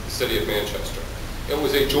of the city of Manchester. It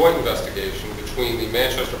was a joint investigation between the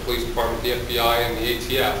Manchester Police Department, the FBI, and the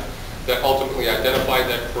ATF that ultimately identified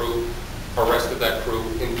that crew, arrested that crew,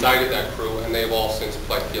 indicted that crew, and they have all since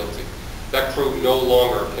pled guilty. That crew no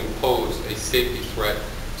longer can pose a safety threat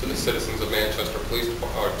to the citizens of Manchester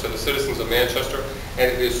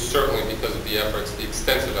and it is certainly because of the efforts, the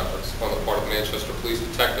extensive efforts on the part of Manchester police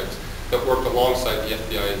detectives that worked alongside the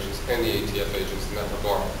FBI agents and the ATF agents in that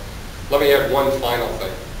regard. Let me add one final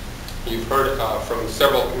thing. You've heard from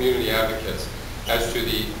several community advocates as to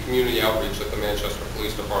the community outreach that the Manchester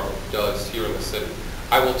Police Department does here in the city.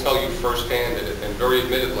 I will tell you firsthand and very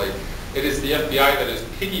admittedly, it is the FBI that is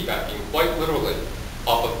piggybacking quite literally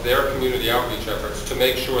off of their community outreach efforts to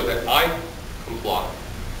make sure that I comply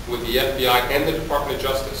with the FBI and the Department of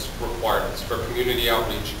Justice requirements for community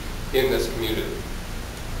outreach in this community.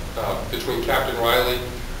 Between Captain Riley,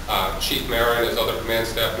 Chief Mara and his other command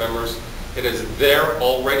staff members, it is their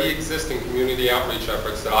already existing community outreach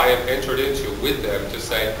efforts that I have entered into with them to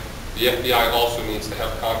say the FBI also needs to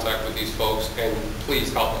have contact with these folks and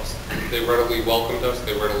please help us. They readily welcomed us,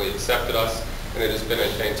 they readily accepted us, and it has been a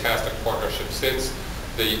fantastic partnership since.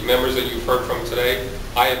 The members that you've heard from today,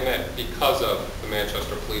 I have met because of the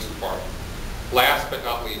Manchester Police Department. Last but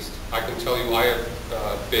not least, I can tell you I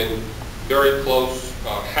have been very close,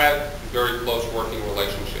 had very close working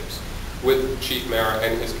relationships with Chief Mara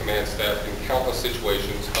and his command staff in countless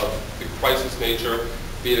situations of the crisis nature,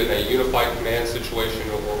 be it in a unified command situation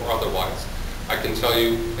or otherwise. I can tell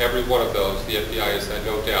you every one of those, the FBI has had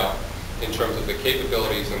no doubt in terms of the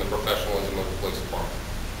capabilities and the professionalism of the police department.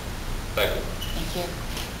 Thank you. Thank you.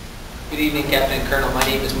 Good evening, Captain and Colonel. My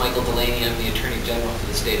name is Michael Delaney. I'm the Attorney General for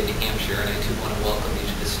the state of New Hampshire, and I too want to welcome you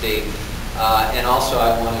to the state. And also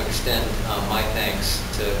I want to extend my thanks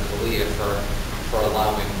to CALEA for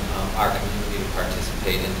allowing our community to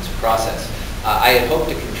participate in this process. I had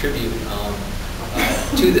hoped to contribute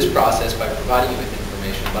to this process by providing you with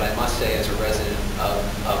information, but I must say as a resident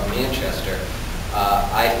of Manchester,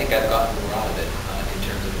 I think I've gotten more out of it in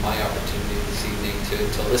terms of my opportunity this evening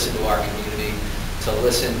to listen to our community, to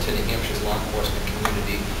listen to New Hampshire's law enforcement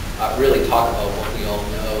community, really talk about what we all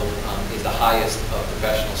know is the highest of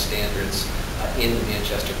professional standards in the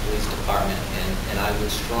Manchester Police Department, and I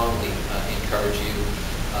would strongly encourage you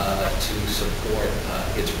to support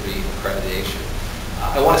its re-accreditation.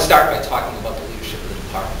 I want to start by talking about the leadership of the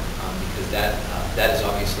department, because that is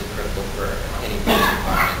obviously critical for any police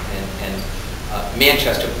department, and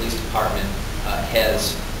Manchester Police Department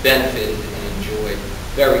has benefited and enjoyed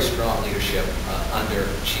very strong leadership under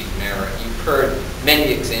Chief Mara. You've heard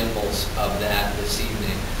many examples of that this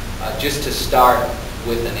evening. Just to start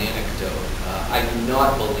with an anecdote, I do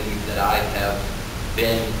not believe that I have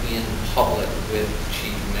been in public with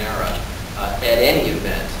Chief Mara at any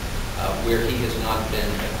event where he has not been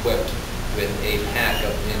equipped with a pack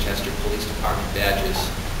of Manchester Police Department badges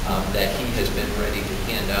that he has been ready to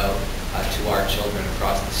hand out to our children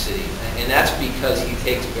across the city. And that's because he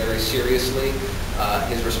takes very seriously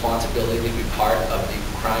his responsibility to be part of the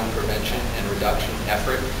crime prevention and reduction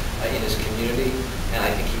effort in his community. And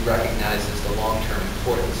I think he recognizes the long-term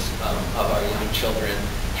importance of our young children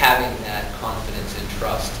having that confidence and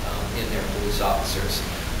trust in their police officers.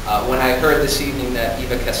 When I heard this evening that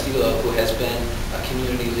Eva Castillo, who has been a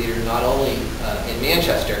community leader not only in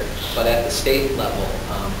Manchester, but at the state level,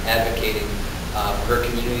 advocating for her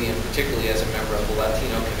community, and particularly as a member of the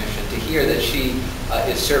Latino Commission, to hear that she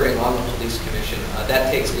is serving on the police commission, that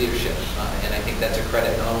takes leadership. And I think that's a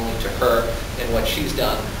credit not only to her and what she's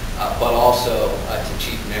done, but also to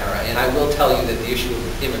Chief Mara. And I will tell you that the issue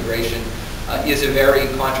of immigration is a very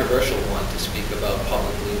controversial one to speak about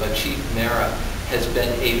publicly, but Chief Mara has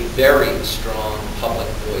been a very strong public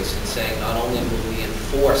voice in saying not only will we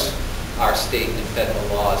enforce our state and federal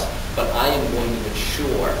laws, but I am going to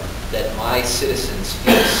ensure that my citizens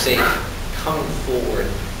feel safe coming forward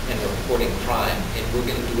and reporting crime, and we're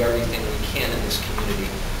going to do everything we can in this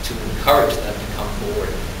community to encourage them to come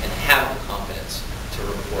forward and have the confidence to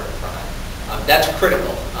report crime. That's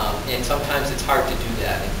critical, and sometimes it's hard to do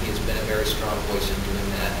that, and he has been a very strong voice in doing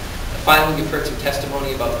that. Finally, you've heard some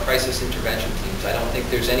testimony about crisis intervention teams. I don't think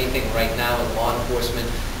there's anything right now in law enforcement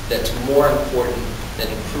that's more important than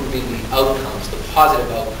improving the outcomes, the positive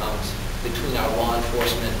outcomes between our law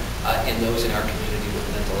enforcement and those in our community with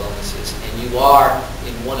mental illnesses. And you are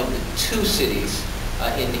in one of the two cities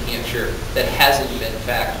in New Hampshire that has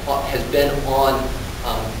been on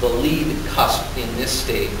the lead cusp in this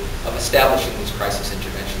state of establishing these crisis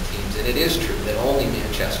intervention teams. And it is true that only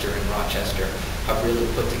Manchester and Rochester have really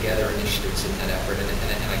put together initiatives in that effort, and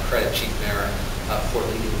I credit Chief Mara for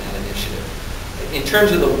leading that initiative. In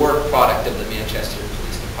terms of the work product of the Manchester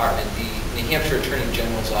Police Department, the New Hampshire Attorney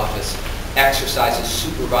General's Office exercises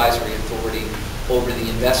supervisory authority over the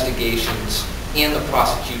investigations and the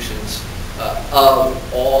prosecutions of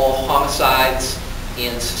all homicides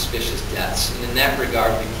and suspicious deaths. And in that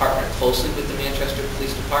regard, we partner closely with the Manchester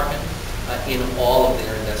Police Department in all of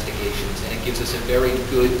their investigations, and it gives us a very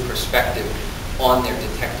good perspective on their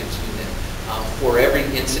detectives unit. For every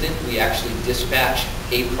incident, we actually dispatch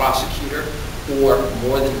a prosecutor or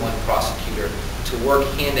more than one prosecutor to work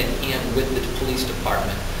hand in hand with the police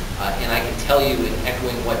department. And I can tell you, in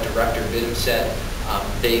echoing what Director Vidham said,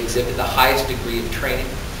 they exhibit the highest degree of training.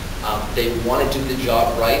 They want to do the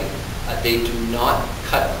job right. They do not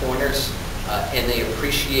cut corners, and they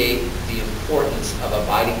appreciate the importance of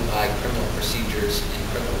abiding by criminal procedures and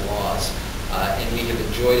criminal laws. And we have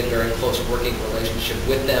enjoyed a very close working relationship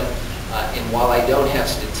with them. And while I don't have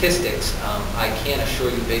statistics, I can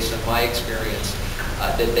assure you, based on my experience,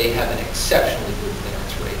 that they have an exceptionally good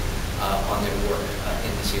clearance rate on their work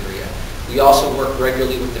in this area. We also work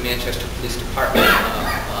regularly with the Manchester Police Department,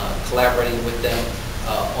 collaborating with them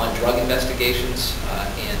on drug investigations,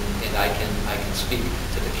 and I can speak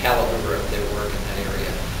to the caliber of their work in that area.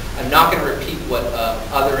 I'm not going to repeat what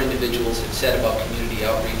other individuals have said about community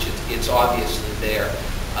outreach. It's obviously there.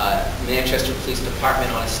 Manchester Police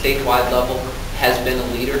Department on a statewide level has been a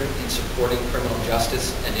leader in supporting criminal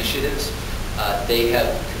justice initiatives. They have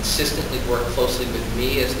consistently worked closely with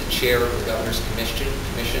me as the chair of the Governor's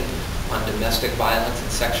Commission on Domestic Violence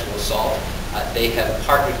and Sexual Assault. They have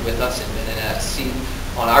partnered with us and been in a seat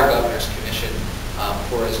on our Governor's Commission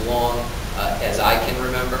for as long as I can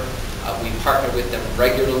remember. We partner with them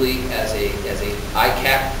regularly as a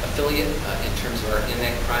ICAC affiliate in terms of our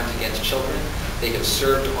internet crimes against children. They have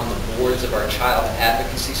served on the boards of our child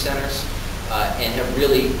advocacy centers and have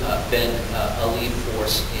really been a lead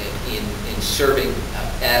force in serving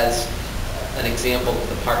as an example of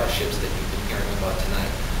the partnerships that you've been hearing about tonight.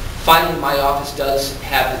 Finally, my office does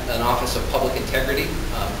have an Office of Public Integrity,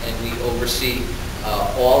 and we oversee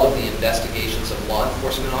all of the investigations of law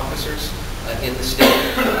enforcement officers in the state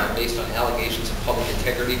based on allegations of public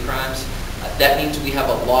integrity crimes. That means we have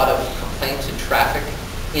a lot of complaints and traffic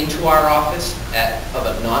into our office of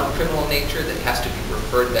a non-criminal nature that has to be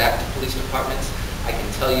referred back to police departments. I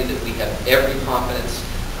can tell you that we have every confidence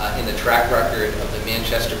in the track record of the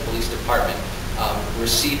Manchester Police Department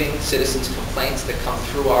receiving citizens' complaints that come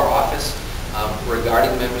through our office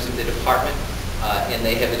regarding members of the department, and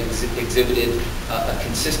they have exhibited a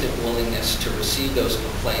consistent willingness to receive those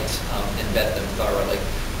complaints and vet them thoroughly.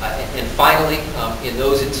 And finally, in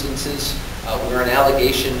those instances where an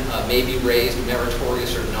allegation may be raised,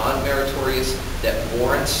 meritorious or non-meritorious, that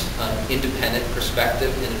warrants independent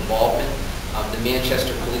perspective and involvement, the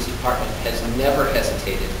Manchester Police Department has never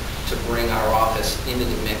hesitated to bring our office into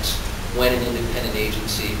the mix when an independent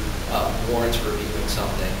agency warrants reviewing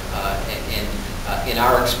something. In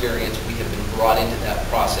our experience, we have been brought into that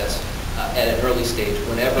process at an early stage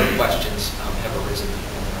whenever questions have arisen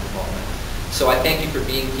on our involvement. So I thank you for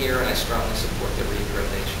being here, and I strongly support the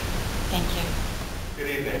re-accreditation. Thank you.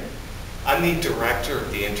 Good evening. I'm the director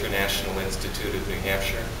of the International Institute of New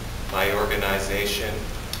Hampshire. My organization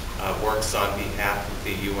works on behalf of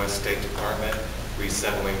the U.S. State Department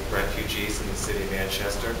resettling refugees in the city of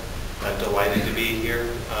Manchester. I'm delighted to be here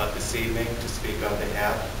this evening to speak on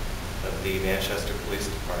behalf of the Manchester Police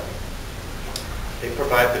Department. They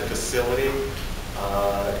provide the facility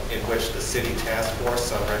in which the City Task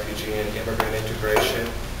Force on Refugee and Immigrant Integration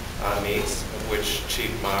meets, of which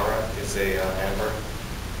Chief Mara is a member.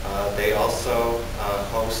 They also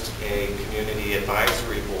host a community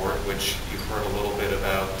advisory board, which you've heard a little bit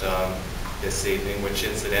about this evening, which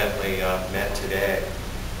incidentally met today.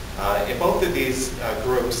 In both of these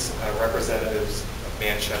groups, representatives of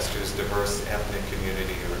Manchester's diverse ethnic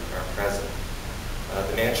community are present.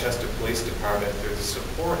 The Manchester Police Department, through the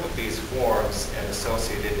support of these forums and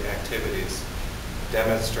associated activities,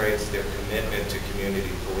 demonstrates their commitment to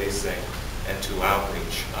community policing and to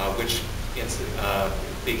outreach, which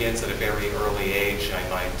begins at a very early age. I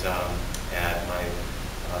might add,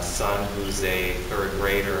 my son, who's a third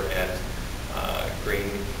grader at Green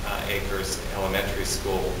Acres Elementary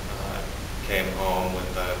School, came home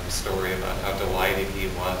with a story about how delighted he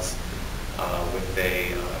was with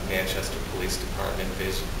a Manchester Police Department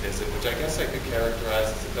visit, which I guess I could characterize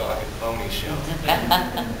as a dog and pony show.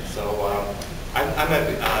 So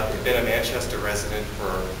I've been a Manchester resident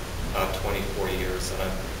for about 24 years, and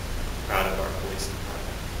I'm proud of our police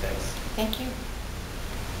department. Thanks. Thank you.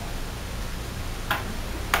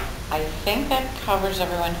 I think that covers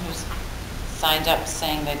everyone who's signed up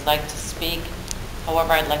saying they'd like to speak.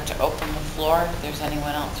 However, I'd like to open the floor if there's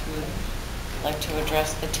anyone else who would like to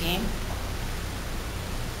address the team.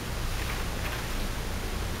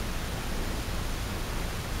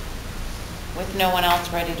 With no one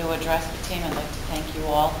else ready to address the team, I'd like to thank you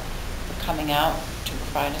all for coming out to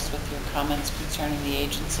provide us with your comments concerning the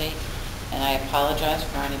agency. And I apologize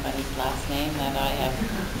for anybody's last name that I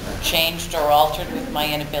have changed or altered with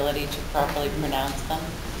my inability to properly pronounce them.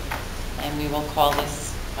 And we will call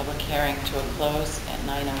this public hearing to a close at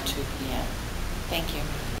 9:02 p.m. Thank you.